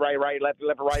 lefty, lefty, right, right, lefty,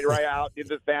 lefty, right, right, out. Do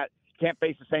this, that. Can't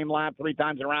face the same line 3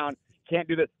 times around. Can't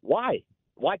do this. Why?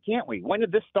 Why can't we? When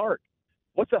did this start?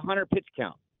 What's a 100 pitch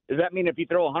count? Does that mean if you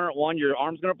throw 101, your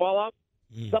arm's going to fall off?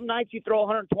 Some nights you throw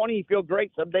 120, you feel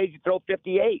great. Some days you throw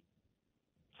 58.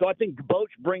 So I think Boch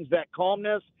brings that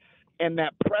calmness and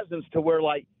that presence to where,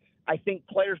 like, I think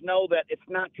players know that it's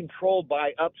not controlled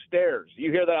by upstairs.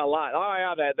 You hear that a lot. Oh,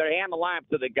 yeah, they hand the lineup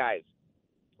to the guys.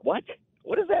 What?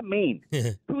 What does that mean?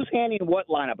 Who's handing what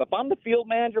lineup? If I'm the field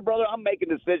manager, brother, I'm making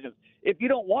decisions. If you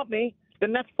don't want me,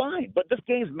 then that's fine. But this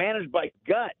game's managed by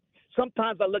gut.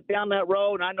 Sometimes I look down that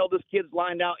road, and I know this kid's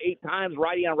lined out 8 times,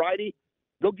 righty on righty.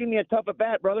 Go give me a tough at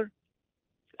bat, brother.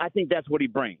 I think that's what he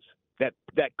brings, that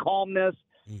calmness,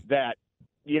 that,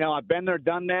 I've been there,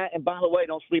 done that. And by the way,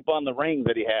 don't sleep on the ring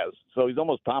that he has. So he's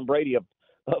almost Tom Brady of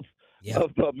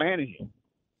managing.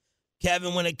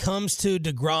 Kevin, when it comes to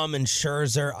DeGrom and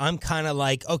Scherzer, I'm kind of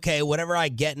like, okay, whatever I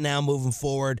get now moving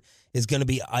forward is going to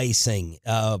be icing.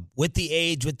 With the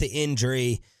age, with the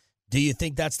injury, do you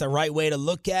think that's the right way to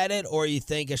look at it, or you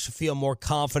think I should feel more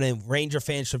confident, Ranger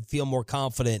fans should feel more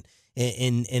confident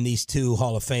in these two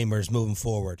Hall of Famers moving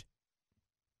forward?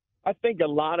 I think a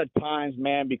lot of times,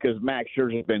 man, because Max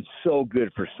Scherzer's been so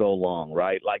good for so long,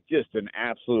 right? Like just an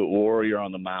absolute warrior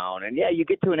on the mound. And, yeah, you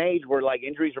get to an age where, like,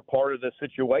 injuries are part of the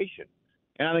situation.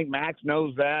 And I think Max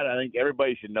knows that. I think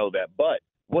everybody should know that. But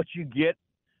what you get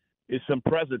is some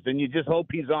presence, and you just hope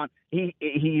he's on. He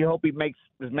hope he makes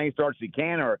as many starts as he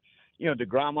can. Or,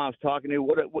 DeGrom I was talking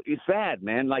to, it's sad,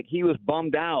 man. Like, he was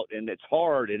bummed out, and it's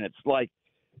hard, and it's like,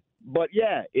 but,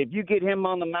 yeah, if you get him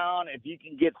on the mound, if you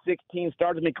can get 16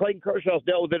 starts. I mean, Clayton Kershaw's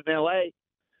dealt with it in L.A.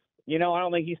 I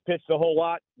don't think he's pitched a whole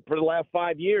lot for the last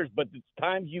 5 years, but the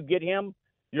times you get him,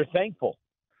 you're thankful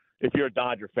if you're a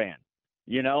Dodger fan.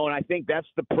 And I think that's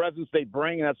the presence they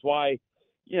bring, and that's why,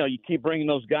 you keep bringing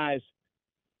those guys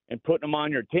and putting them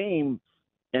on your team,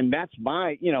 and that's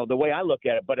my, the way I look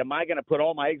at it. But am I going to put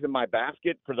all my eggs in my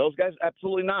basket for those guys?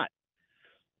 Absolutely not.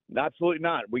 Absolutely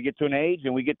not. We get to an age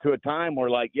and we get to a time where,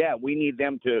 like, yeah, we need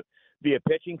them to be a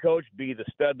pitching coach, be the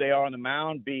stud they are on the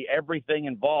mound, be everything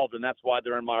involved, and that's why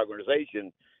they're in my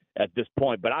organization at this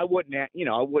point. But I wouldn't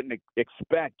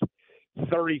expect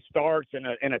 30 starts and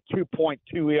a 2.2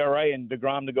 ERA and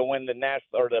DeGrom to go win the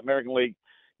National or the American League,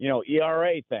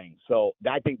 ERA thing. So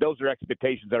I think those are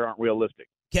expectations that aren't realistic.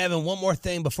 Kevin, one more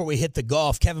thing before we hit the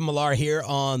golf. Kevin Millar here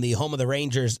on the home of the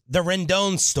Rangers. The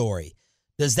Rendon story.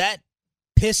 Does that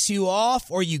piss you off,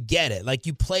 or you get it? Like,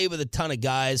 you play with a ton of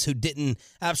guys who didn't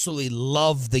absolutely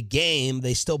love the game.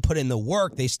 They still put in the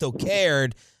work. They still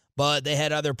cared, but they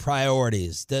had other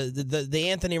priorities. The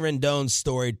Anthony Rendon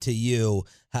story to you,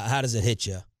 how does it hit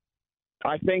you?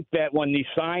 I think that when you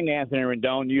sign Anthony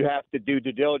Rendon, you have to do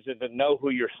due diligence and know who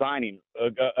you're signing.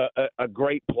 A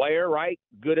great player, right?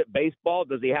 Good at baseball.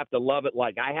 Does he have to love it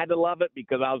like I had to love it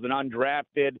because I was an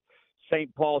undrafted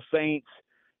St. Paul Saints,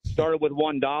 started with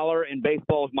 $1, and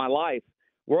baseball is my life?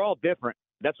 We're all different.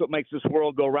 That's what makes this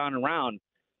world go round and round.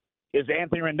 Is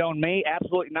Anthony Rendon me?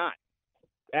 Absolutely not.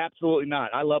 Absolutely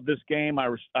not. I love this game. I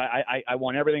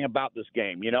want everything about this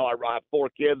game. I have 4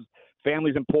 kids.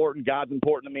 Family's important. God's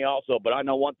important to me also. But I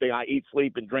know one thing. I eat,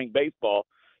 sleep, and drink baseball.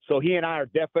 So he and I are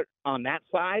different on that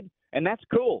side, and that's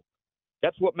cool.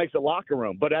 That's what makes a locker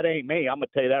room. But that ain't me. I'm going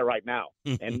to tell you that right now.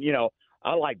 And,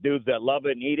 I like dudes that love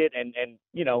it and eat it. And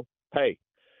hey,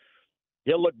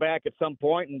 he'll look back at some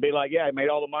point and be like, yeah, I made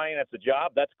all the money. That's a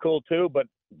job. That's cool too. But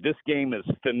this game is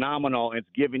phenomenal. It's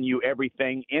giving you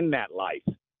everything in that life.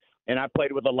 And I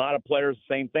played with a lot of players,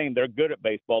 same thing. They're good at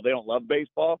baseball. They don't love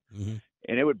baseball. Mm-hmm.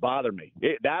 And it would bother me.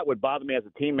 That would bother me as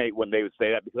a teammate when they would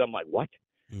say that, because I'm like, what?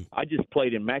 I just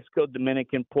played in Mexico,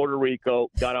 Dominican, Puerto Rico,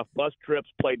 got off bus trips,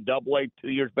 played AA 2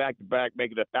 years back to back,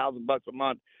 making $1,000 a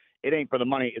month. It ain't for the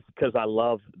money. It's because I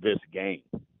love this game,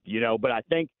 But I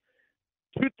think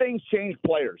 2 things change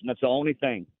players, and that's the only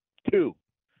thing. 2,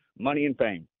 money and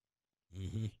fame.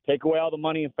 Mm-hmm. Take away all the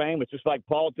money and fame. It's just like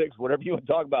politics, whatever you want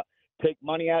to talk about. Take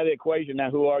money out of the equation. Now,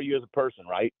 who are you as a person,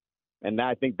 right? And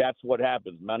I think that's what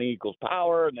happens. Money equals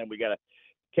power, and then we got to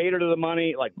cater to the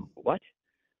money. Like, what?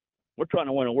 We're trying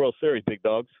to win a World Series, big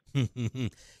dogs.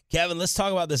 Kevin, let's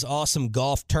talk about this awesome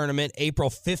golf tournament. April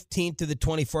 15th to the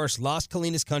 21st, Las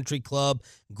Colinas Country Club.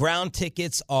 Ground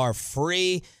tickets are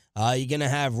free. You're going to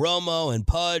have Romo and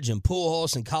Pudge and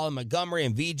Pujols and Colin Montgomery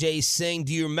and VJ Singh.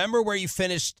 Do you remember where you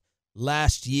finished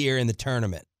last year in the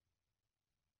tournament?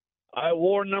 I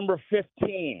wore number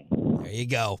 15. There you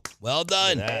go. Well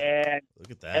done.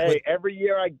 Look at that. Hey, every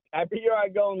year I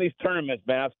go in these tournaments,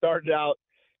 man. I started out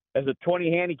as a 20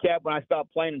 handicap when I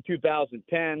stopped playing in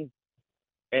 2010.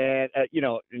 And,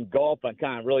 in golf, I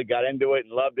kind of really got into it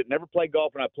and loved it. Never played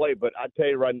golf when I played, but I tell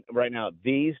you right now,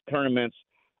 these tournaments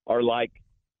are like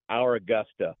our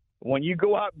Augusta. When you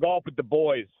go out and golf with the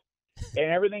boys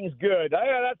and everything's good, oh,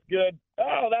 yeah, that's good.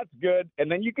 Oh, that's good. And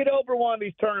then you get over one of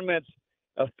these tournaments,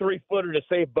 a 3-footer to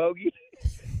save bogey,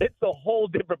 it's a whole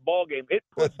different ballgame. It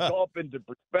puts golf into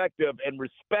perspective and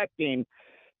respecting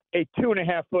a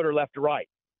 2.5-footer left to right.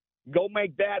 Go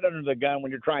make that under the gun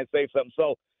when you're trying to save something.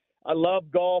 So I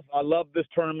love golf. I love this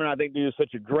tournament. I think they do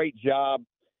such a great job.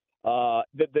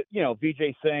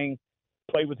 VJ Singh,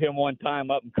 played with him one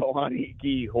time up in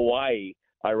Kahanaiki, Hawaii,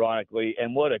 ironically,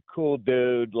 and what a cool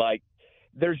dude. Like,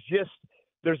 there's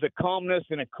a calmness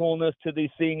and a coolness to these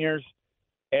seniors.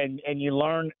 And you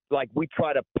learn, like, we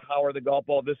try to power the golf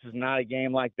ball. This is not a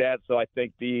game like that. So I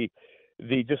think the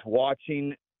just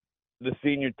watching the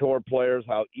senior tour players,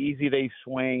 how easy they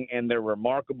swing, and they're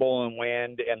remarkable in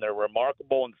wind, and they're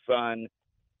remarkable in sun.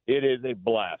 It is a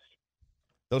blast.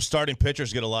 Those starting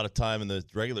pitchers get a lot of time in the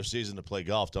regular season to play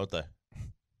golf, don't they?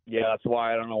 Yeah, that's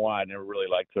why. I don't know why I never really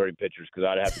liked starting pitchers, because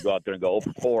I'd have to go out there and go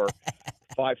 0 for 4,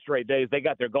 5 straight days. They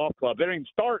got their golf club. They don't even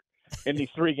start in these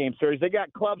 3-game series. They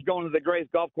got clubs going to the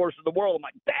greatest golf course in the world. I'm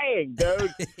like, dang,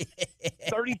 dude.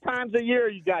 30 times a year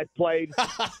you guys played.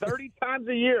 30 times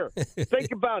a year.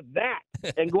 Think about that.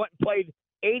 And went and played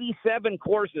 87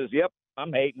 courses. Yep,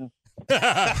 I'm hating.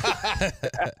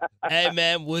 Hey,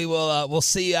 man, we'll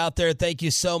see you out there. Thank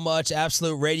you so much.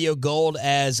 Absolute Radio Gold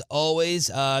as always.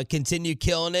 Continue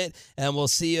killing it, and we'll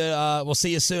see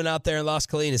you soon out there in Las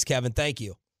Colinas, Kevin. Thank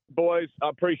you. Boys, I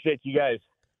appreciate you guys.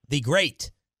 The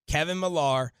great Kevin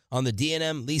Millar on the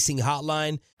D&M Leasing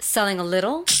Hotline. Selling a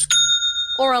little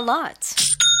or a lot?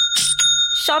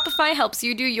 Shopify helps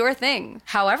you do your thing,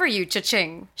 however you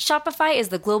cha-ching. Shopify is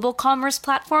the global commerce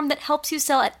platform that helps you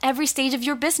sell at every stage of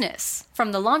your business.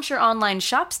 From the launch your online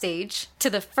shop stage,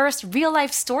 to the first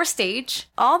real-life store stage,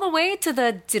 all the way to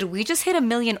the did we just hit 1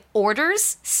 million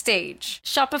orders stage.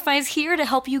 Shopify's here to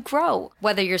help you grow.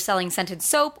 Whether you're selling scented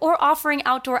soap or offering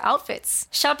outdoor outfits,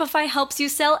 Shopify helps you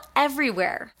sell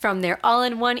everywhere. From their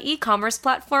all-in-one e-commerce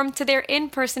platform to their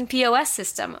in-person POS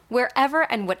system, wherever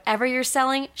and whatever you're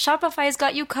selling, Shopify's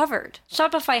got you covered.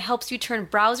 Shopify helps you turn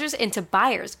browsers into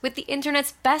buyers with the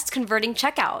internet's best converting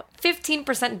checkout.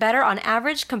 15% better on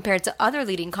average compared to other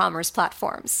leading commerce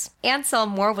platforms. And sell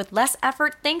more with less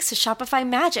effort thanks to Shopify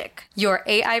Magic, your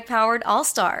AI-powered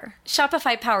all-star.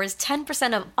 Shopify powers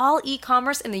 10% of all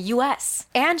e-commerce in the U.S.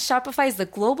 And Shopify is the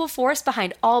global force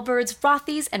behind Allbirds,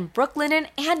 Rothy's, and Brooklinen,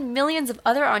 and millions of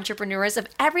other entrepreneurs of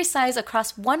every size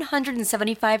across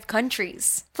 175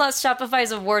 countries. Plus,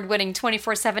 Shopify's award-winning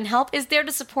 24/7 help is there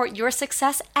to support your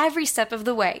success every step of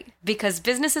the way. Because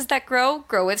businesses that grow,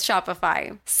 grow with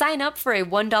Shopify. Sign up for a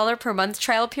 $1 per month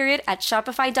trial period at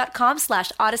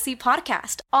shopify.com/Odyssey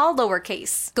Podcast, all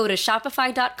lowercase. Go to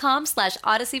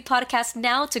shopify.com/Odyssey Podcast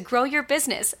now to grow your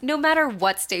business, no matter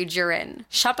what stage you're in.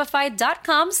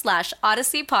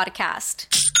 Shopify.com/Odyssey Podcast.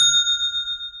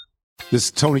 This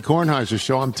is Tony Kornheiser's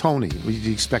show. I'm Tony.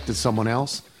 You expected someone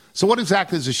else? So what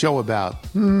exactly is the show about?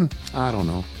 I don't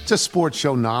know. It's a sports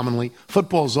show nominally.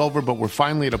 Football's over, but we're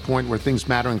finally at a point where things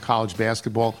matter in college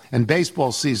basketball, and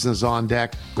baseball season is on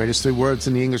deck. Greatest 3 words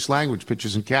in the English language,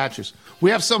 pitchers and catchers.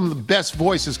 We have some of the best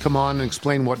voices come on and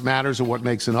explain what matters or what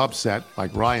makes an upset,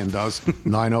 like Ryan does,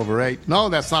 9/8. No,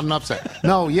 that's not an upset.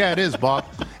 No, yeah, it is, Bob.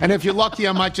 And if you're lucky,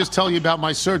 I might just tell you about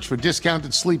my search for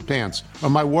discounted sleep pants or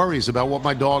my worries about what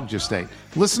my dog just ate.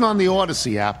 Listen on the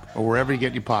Odyssey app or wherever you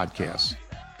get your podcasts.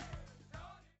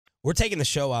 We're taking the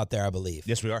show out there, I believe.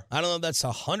 Yes, we are. I don't know if that's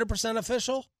 100%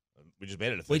 official. We just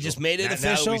made it official. We just made it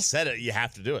official. Now that we said it, you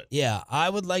have to do it. Yeah, I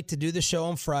would like to do the show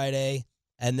on Friday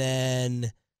and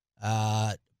then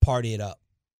party it up.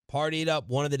 Party it up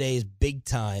one of the days big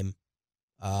time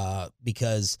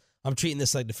because I'm treating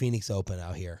this like the Phoenix Open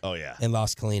out here. Oh, yeah. In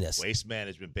Las Colinas. Waste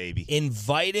management, baby.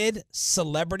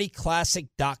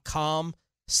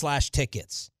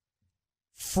 InvitedCelabrityClassic.com/tickets.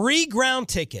 Free ground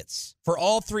tickets for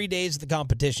all 3 days of the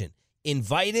competition.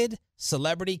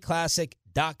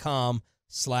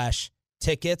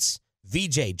 InvitedCelabrityClassic.com/tickets.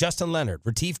 VJ, Justin Leonard,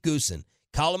 Retief Goosen,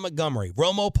 Colin Montgomery,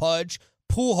 Romo Pudge,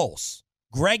 Pujols,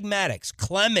 Greg Maddux,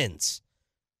 Clemens,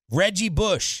 Reggie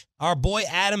Bush, our boy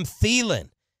Adam Thielen.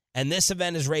 And this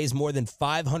event has raised more than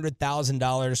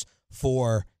 $500,000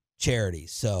 for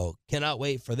charities. So cannot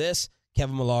wait for this.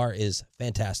 Kevin Millar is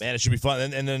fantastic. Man, it should be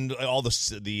fun. And then all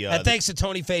the and thanks to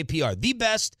Tony Fay PR. The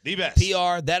best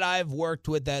PR that I've worked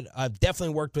with, that I've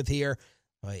definitely worked with here.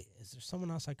 Wait, is there someone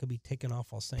else I could be ticking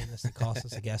off while saying this that costs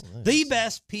us a guess? The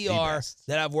best PR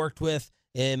that I've worked with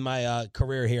in my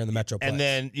career here in the Metroplex. And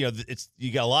then, you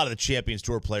got a lot of the Champions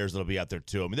Tour players that'll be out there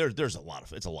too. I mean, it's a lot of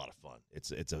fun.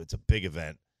 It's a big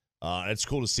event. And it's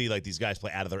cool to see like these guys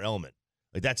play out of their element.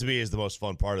 Like that to me is the most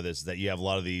fun part of this, is that you have a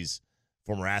lot of these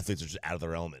former athletes are just out of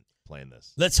their element playing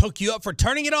this. Let's hook you up for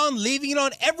turning it on, leaving it on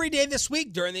every day this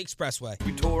week during the Expressway.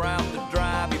 You tore out the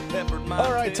drive, you peppered my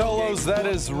all right, Tolos, that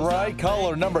is right.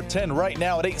 Caller number 10 right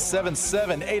now at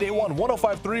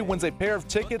 877-881-1053 wins a pair of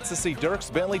tickets to see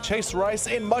Dierks Bentley, Chase Rice,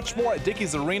 and much more at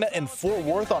Dickies Arena in Fort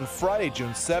Worth on Friday,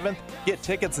 June 7th. Get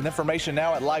tickets and information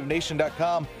now at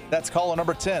livenation.com. That's caller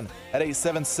number 10 at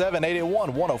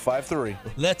 877-881-1053.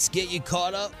 Let's get you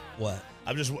caught up. What?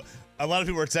 A lot of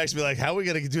people are texting me like, how are we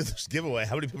going to do this giveaway?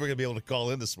 How many people are going to be able to call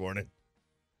in this morning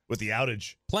with the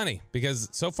outage? Plenty, because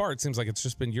so far it seems like it's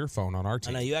just been your phone on our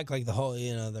team. I know, you act like the whole,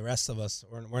 the rest of us,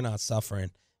 we're not suffering.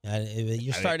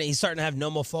 He's starting to have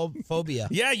nomophobia.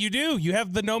 Yeah, you do. You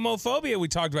have the nomophobia we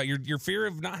talked about, your fear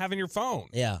of not having your phone.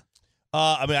 Yeah.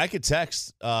 I could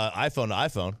text iPhone to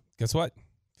iPhone. Guess what? If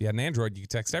you had an Android, you could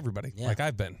text everybody, like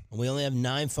I've been. We only have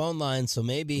 9 phone lines, so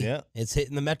maybe it's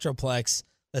hitting the Metroplex.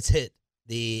 Let's hit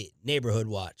the neighborhood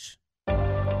watch.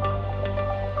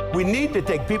 We need to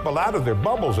take people out of their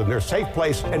bubbles and their safe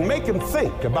place and make them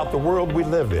think about the world we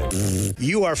live in.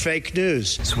 You are fake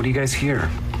news. So what do you guys hear?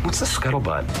 What's the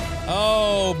scuttlebutt?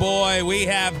 Oh, boy, we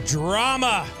have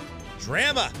drama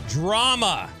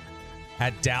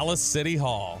at Dallas City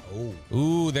Hall.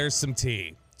 Ooh, there's some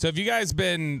tea. So have you guys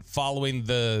been following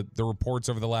the reports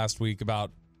over the last week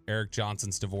about Eric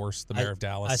Johnson's divorce, the mayor of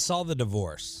Dallas? I saw the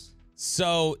divorce.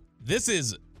 So this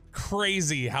is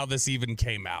crazy how this even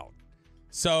came out.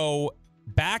 So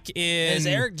back in... Is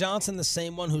Eric Johnson the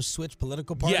same one who switched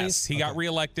political parties? Yes, he got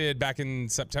reelected back in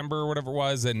September or whatever it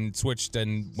was and switched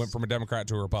and went from a Democrat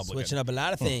to a Republican. Switching up a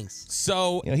lot of things.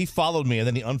 So... he followed me and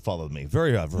then he unfollowed me.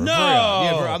 Very odd. Very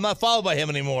odd. Yeah, I'm not followed by him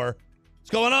anymore. What's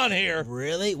going on here?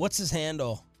 Really? What's his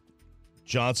handle?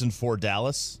 Johnson for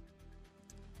Dallas.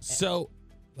 So...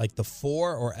 Like the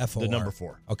 4 or FOR? The number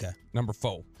 4. Okay. Number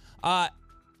 4.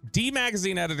 D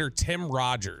Magazine editor Tim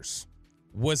Rogers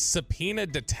was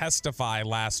subpoenaed to testify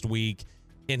last week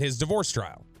in his divorce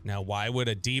trial. Now, why would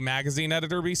a D Magazine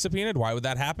editor be subpoenaed? Why would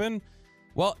that happen?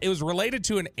 Well, it was related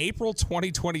to an April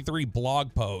 2023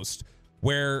 blog post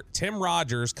where Tim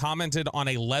Rogers commented on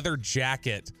a leather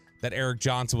jacket that Eric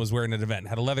Johnson was wearing at an event.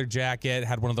 Had a leather jacket,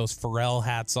 had one of those Pharrell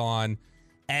hats on,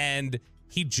 and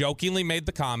he jokingly made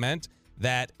the comment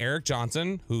that Eric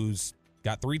Johnson, who's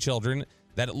got 3 children,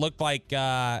 that it looked like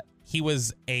it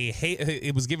was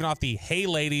giving off the "Hey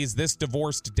ladies, this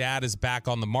divorced dad is back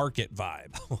on the market"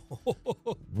 vibe.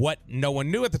 What no one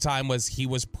knew at the time was he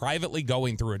was privately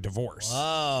going through a divorce.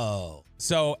 Oh.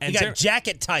 So he got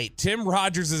jacket tight. Tim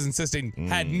Rogers is insisting,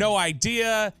 had no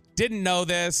idea, didn't know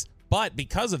this, but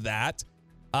because of that,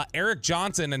 Eric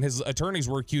Johnson and his attorneys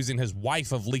were accusing his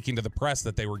wife of leaking to the press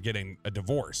that they were getting a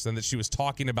divorce and that she was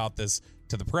talking about this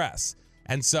to the press.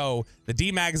 And so the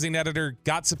D Magazine editor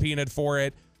got subpoenaed for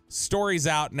it. Story's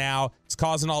out now. It's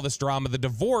causing all this drama. The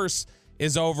divorce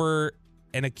is over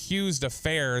an accused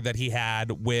affair that he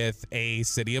had with a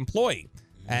city employee.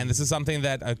 And this is something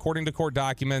that, according to court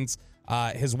documents,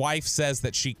 his wife says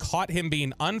that she caught him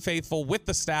being unfaithful with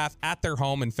the staff at their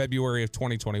home in February of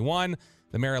 2021.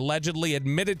 The mayor allegedly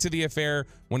admitted to the affair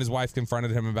when his wife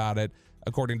confronted him about it,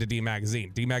 according to D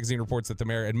Magazine. D Magazine reports that the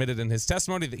mayor admitted in his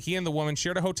testimony that he and the woman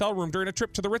shared a hotel room during a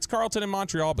trip to the Ritz-Carlton in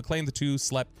Montreal, but claimed the two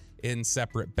slept in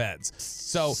separate beds.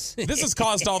 So this has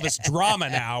caused all this drama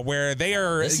now where they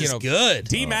are, This is good.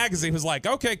 D Magazine was like,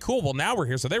 okay, cool. Well, now we're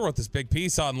here. So they wrote this big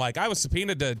piece on like, I was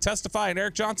subpoenaed to testify in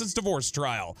Eric Johnson's divorce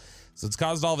trial. So it's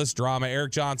caused all this drama.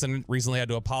 Eric Johnson recently had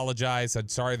to apologize. Said,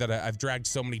 sorry that I've dragged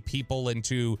so many people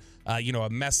into, a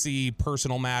messy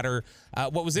personal matter.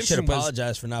 What was interesting was...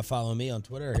 apologize for not following me on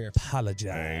Twitter here.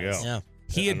 Apologize. There you go. Yeah.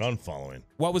 He had unfollowing.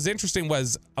 What was interesting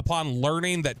was upon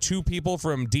learning that 2 people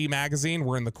from D Magazine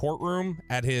were in the courtroom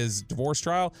at his divorce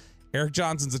trial, Eric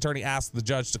Johnson's attorney asked the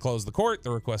judge to close the court.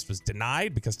 The request was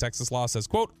denied because Texas law says,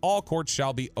 quote, all courts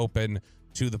shall be open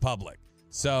to the public.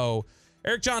 So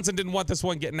Eric Johnson didn't want this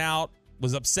one getting out,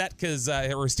 was upset because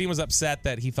his team was upset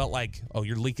that he felt like, oh,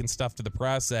 you're leaking stuff to the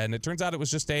press. And it turns out it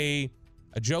was just a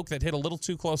joke that hit a little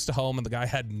too close to home, and the guy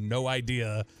had no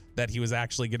idea that he was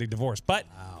actually getting divorced. But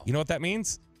you know what that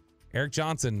means? Eric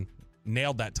Johnson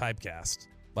nailed that typecast.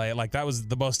 Like that was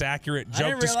the most accurate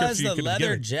joke description you could have given. The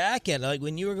leather jacket, like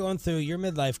when you were going through your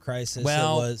midlife crisis,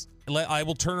 well, it was... I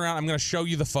will turn around. I'm going to show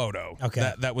you the photo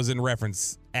that was in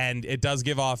reference, and it does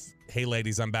give off, hey,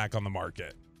 ladies, I'm back on the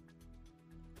market.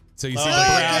 So you see the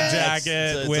brown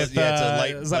jacket with is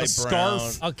that a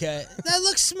scarf? Brown. Okay, that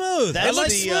looks smooth. That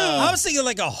looks smooth. I was thinking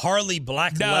like a Harley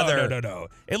black leather. No.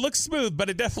 It looks smooth,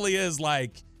 but it definitely is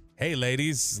like, hey,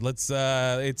 ladies, let's.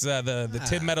 It's the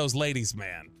Tim Meadows ladies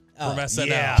man from SNL.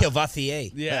 Yeah,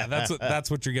 Kilvathier. Yeah,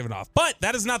 that's what you're giving off. But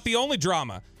that is not the only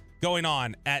drama going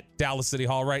on at Dallas City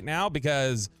Hall right now,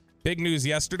 because big news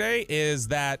yesterday is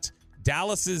that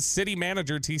Dallas's city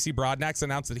manager, T.C. Broadnax,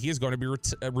 announced that he is going to be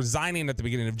resigning at the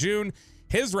beginning of June.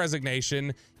 His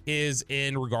resignation is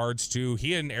in regards to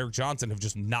he and Eric Johnson have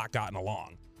just not gotten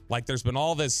along. Like, there's been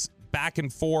all this back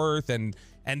and forth, and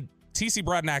T.C.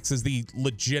 Broadnax is the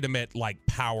legitimate,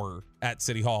 power at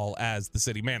City Hall as the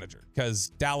city manager, because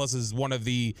Dallas is one of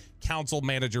the council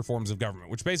manager forms of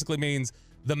government, which basically means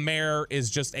the mayor is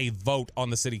just a vote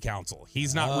on the city council.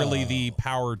 He's not really the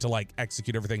power to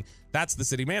execute everything. That's the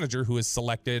city manager, who is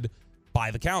selected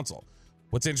by the council.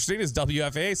 What's interesting is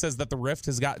WFAA says that the rift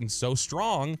has gotten so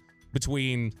strong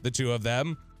between the two of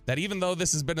them that even though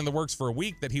this has been in the works for a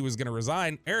week that he was going to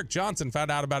resign, Eric Johnson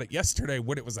found out about it yesterday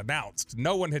when it was announced.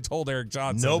 No one had told Eric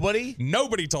Johnson. Nobody?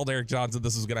 Nobody told Eric Johnson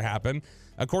this was going to happen.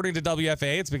 According to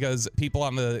WFA, it's because people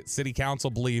on the city council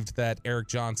believed that Eric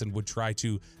Johnson would try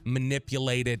to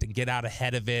manipulate it and get out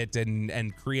ahead of it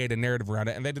and create a narrative around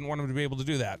it, and they didn't want him to be able to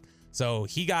do that. So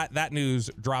he got that news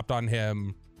dropped on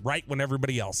him right when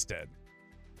everybody else did.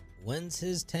 When's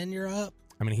his tenure up?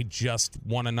 I mean, he just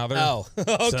won another. Oh,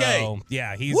 okay. So,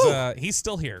 yeah, he's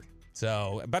still here.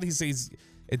 So, but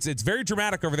it's very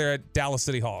dramatic over there at Dallas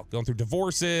City Hall, going through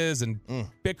divorces and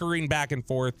bickering back and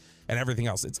forth and everything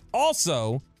else. It's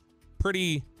also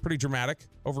pretty dramatic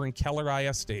over in Keller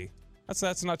ISD.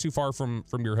 That's not too far from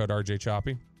your hood, RJ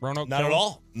Choppy. Roanoke. Not at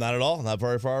all. Not at all. Not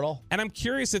very far at all. And I'm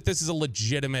curious if this is a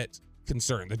legitimate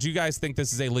concern. Did you guys think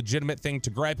this is a legitimate thing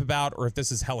to gripe about, or if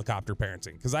this is helicopter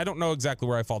parenting? Because I don't know exactly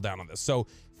where I fall down on this. So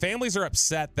families are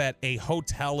upset that a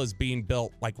hotel is being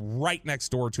built like right next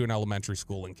door to an elementary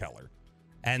school in Keller.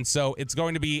 And so it's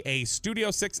going to be a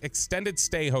Studio 6 extended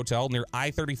stay hotel near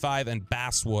I-35 and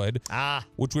Basswood,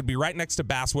 which would be right next to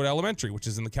Basswood Elementary, which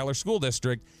is in the Keller School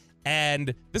District.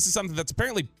 And this is something that's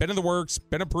apparently been in the works,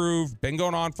 been approved, been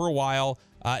going on for a while.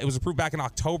 It was approved back in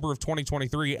October of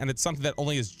 2023, and it's something that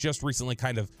only has just recently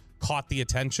kind of caught the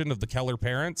attention of the Keller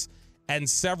parents. And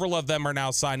several of them are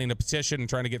now signing a petition and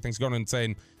trying to get things going and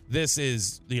saying, this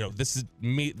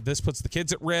puts the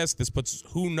kids at risk. This puts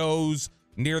who knows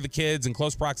near the kids in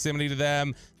close proximity to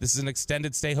them. This is an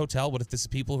extended stay hotel. What if this is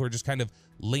people who are just kind of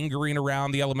lingering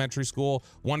around the elementary school?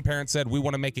 One parent said, we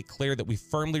want to make it clear that we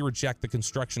firmly reject the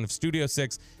construction of Studio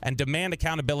 6 and demand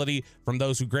accountability from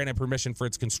those who granted permission for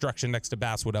its construction next to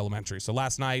Basswood Elementary. So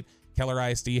last night, Keller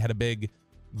ISD had a big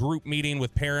group meeting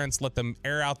with parents, let them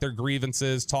air out their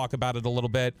grievances, talk about it a little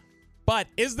bit. But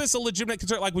is this a legitimate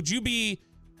concern? Like, would you be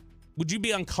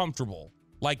uncomfortable?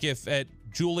 Like if at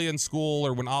Julian's school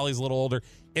or when Ollie's a little older,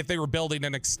 if they were building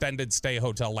an extended stay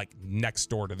hotel like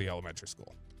next door to the elementary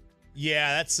school?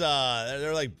 Yeah, that's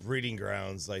they're like breeding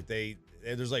grounds. Like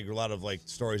there's like a lot of like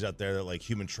stories out there that like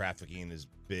human trafficking is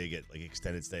big at like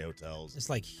extended stay hotels. It's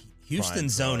like Houston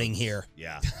zoning here.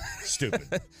 Yeah, stupid.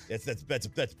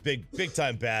 That's big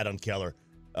time bad on Keller.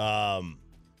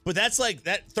 But that's like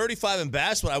that 35 in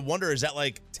Basswood. I wonder, is that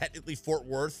like technically Fort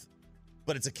Worth,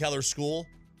 but it's a Keller school?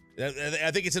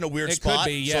 I think it's in a weird spot.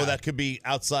 Could be, yeah. So that could be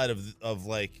outside of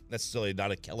like necessarily not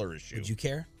a Keller issue. Would you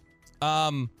care?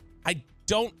 I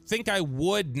don't think I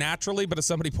would naturally, but if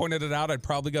somebody pointed it out, I'd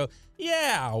probably go,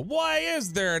 yeah, why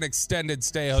is there an extended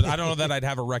stay? I don't know that I'd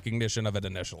have a recognition of it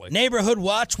initially. Neighborhood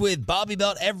Watch with Bobby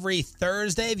Belt every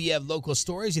Thursday. If you have local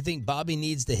stories you think Bobby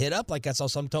needs to hit up, like I saw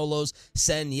some Tolos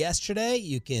send yesterday,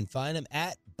 you can find him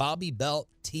at Bobby Belt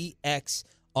TX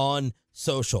on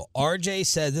social. RJ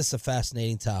says this is a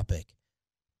fascinating topic.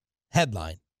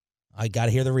 Headline. I got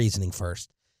to hear the reasoning first.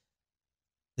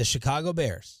 The Chicago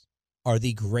Bears are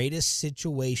the greatest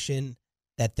situation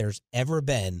that there's ever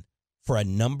been for a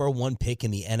number one pick in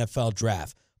the NFL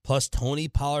draft. Plus Tony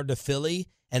Pollard to Philly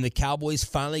and the Cowboys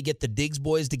finally get the Diggs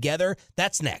boys together.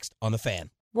 That's next on The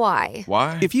Fan. Why?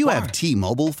 If you have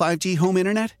T-Mobile 5G home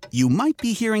internet, you might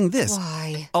be hearing this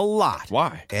a lot.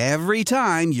 Why? Every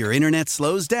time your internet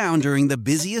slows down during the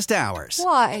busiest hours.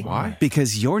 Why?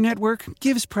 Because your network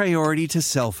gives priority to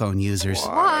cell phone users.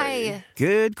 Why?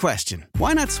 Good question.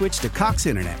 Why not switch to Cox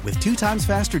Internet with 2 times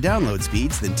faster download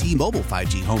speeds than T-Mobile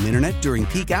 5G home internet during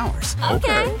peak hours?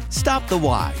 Okay. Stop the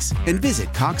whys and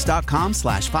visit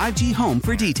cox.com/5G home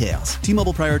for details.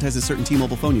 T-Mobile prioritizes certain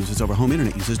T-Mobile phone users over home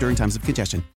internet users during times of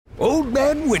congestion. Old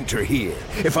Man Winter here.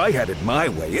 If I had it my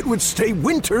way, it would stay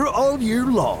winter all year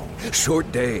long.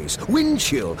 Short days, wind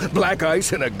chill, black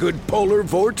ice, and a good polar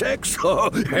vortex.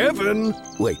 Oh, heaven.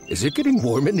 Wait, is it getting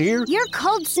warm in here? Your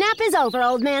cold snap is over,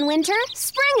 Old Man Winter.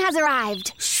 Spring has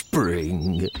arrived.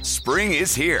 Spring. Spring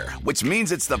is here, which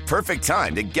means it's the perfect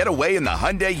time to get away in the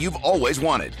Hyundai you've always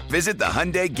wanted. Visit the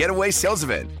Hyundai Getaway Sales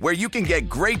Event, where you can get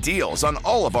great deals on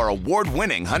all of our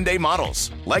award-winning Hyundai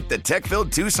models, like the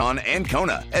tech-filled Tucson and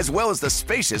Kona, as well as the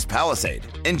spacious Palisade.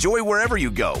 Enjoy wherever you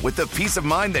go with the peace of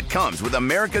mind that comes with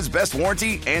America's best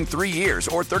warranty and 3 years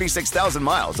or 36,000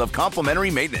 miles of complimentary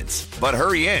maintenance. But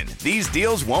hurry in, these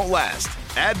deals won't last.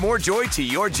 Add more joy to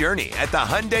your journey at the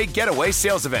Hyundai Getaway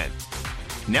Sales Event.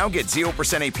 Now get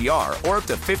 0% APR or up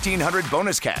to $1,500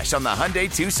 bonus cash on the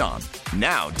Hyundai Tucson.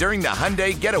 Now, during the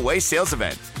Hyundai Getaway Sales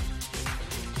Event.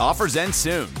 Offers end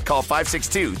soon. Call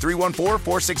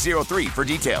 562-314-4603 for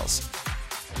details.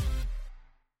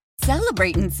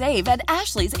 Celebrate and save at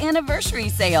Ashley's Anniversary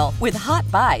Sale. With Hot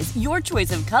Buys, your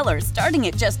choice of colors starting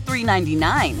at just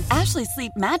 $3.99. Ashley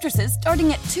Sleep mattresses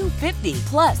starting at $2.50.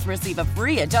 Plus, receive a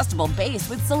free adjustable base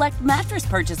with select mattress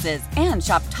purchases. And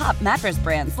shop top mattress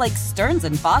brands like Stearns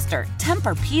 & Foster,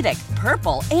 Tempur-Pedic,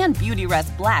 Purple, and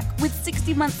Beautyrest Black with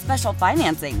 60-month special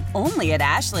financing. Only at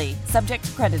Ashley. Subject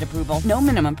to credit approval. No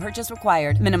minimum purchase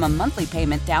required. Minimum monthly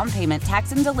payment, down payment,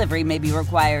 tax, and delivery may be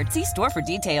required. See store for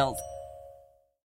details.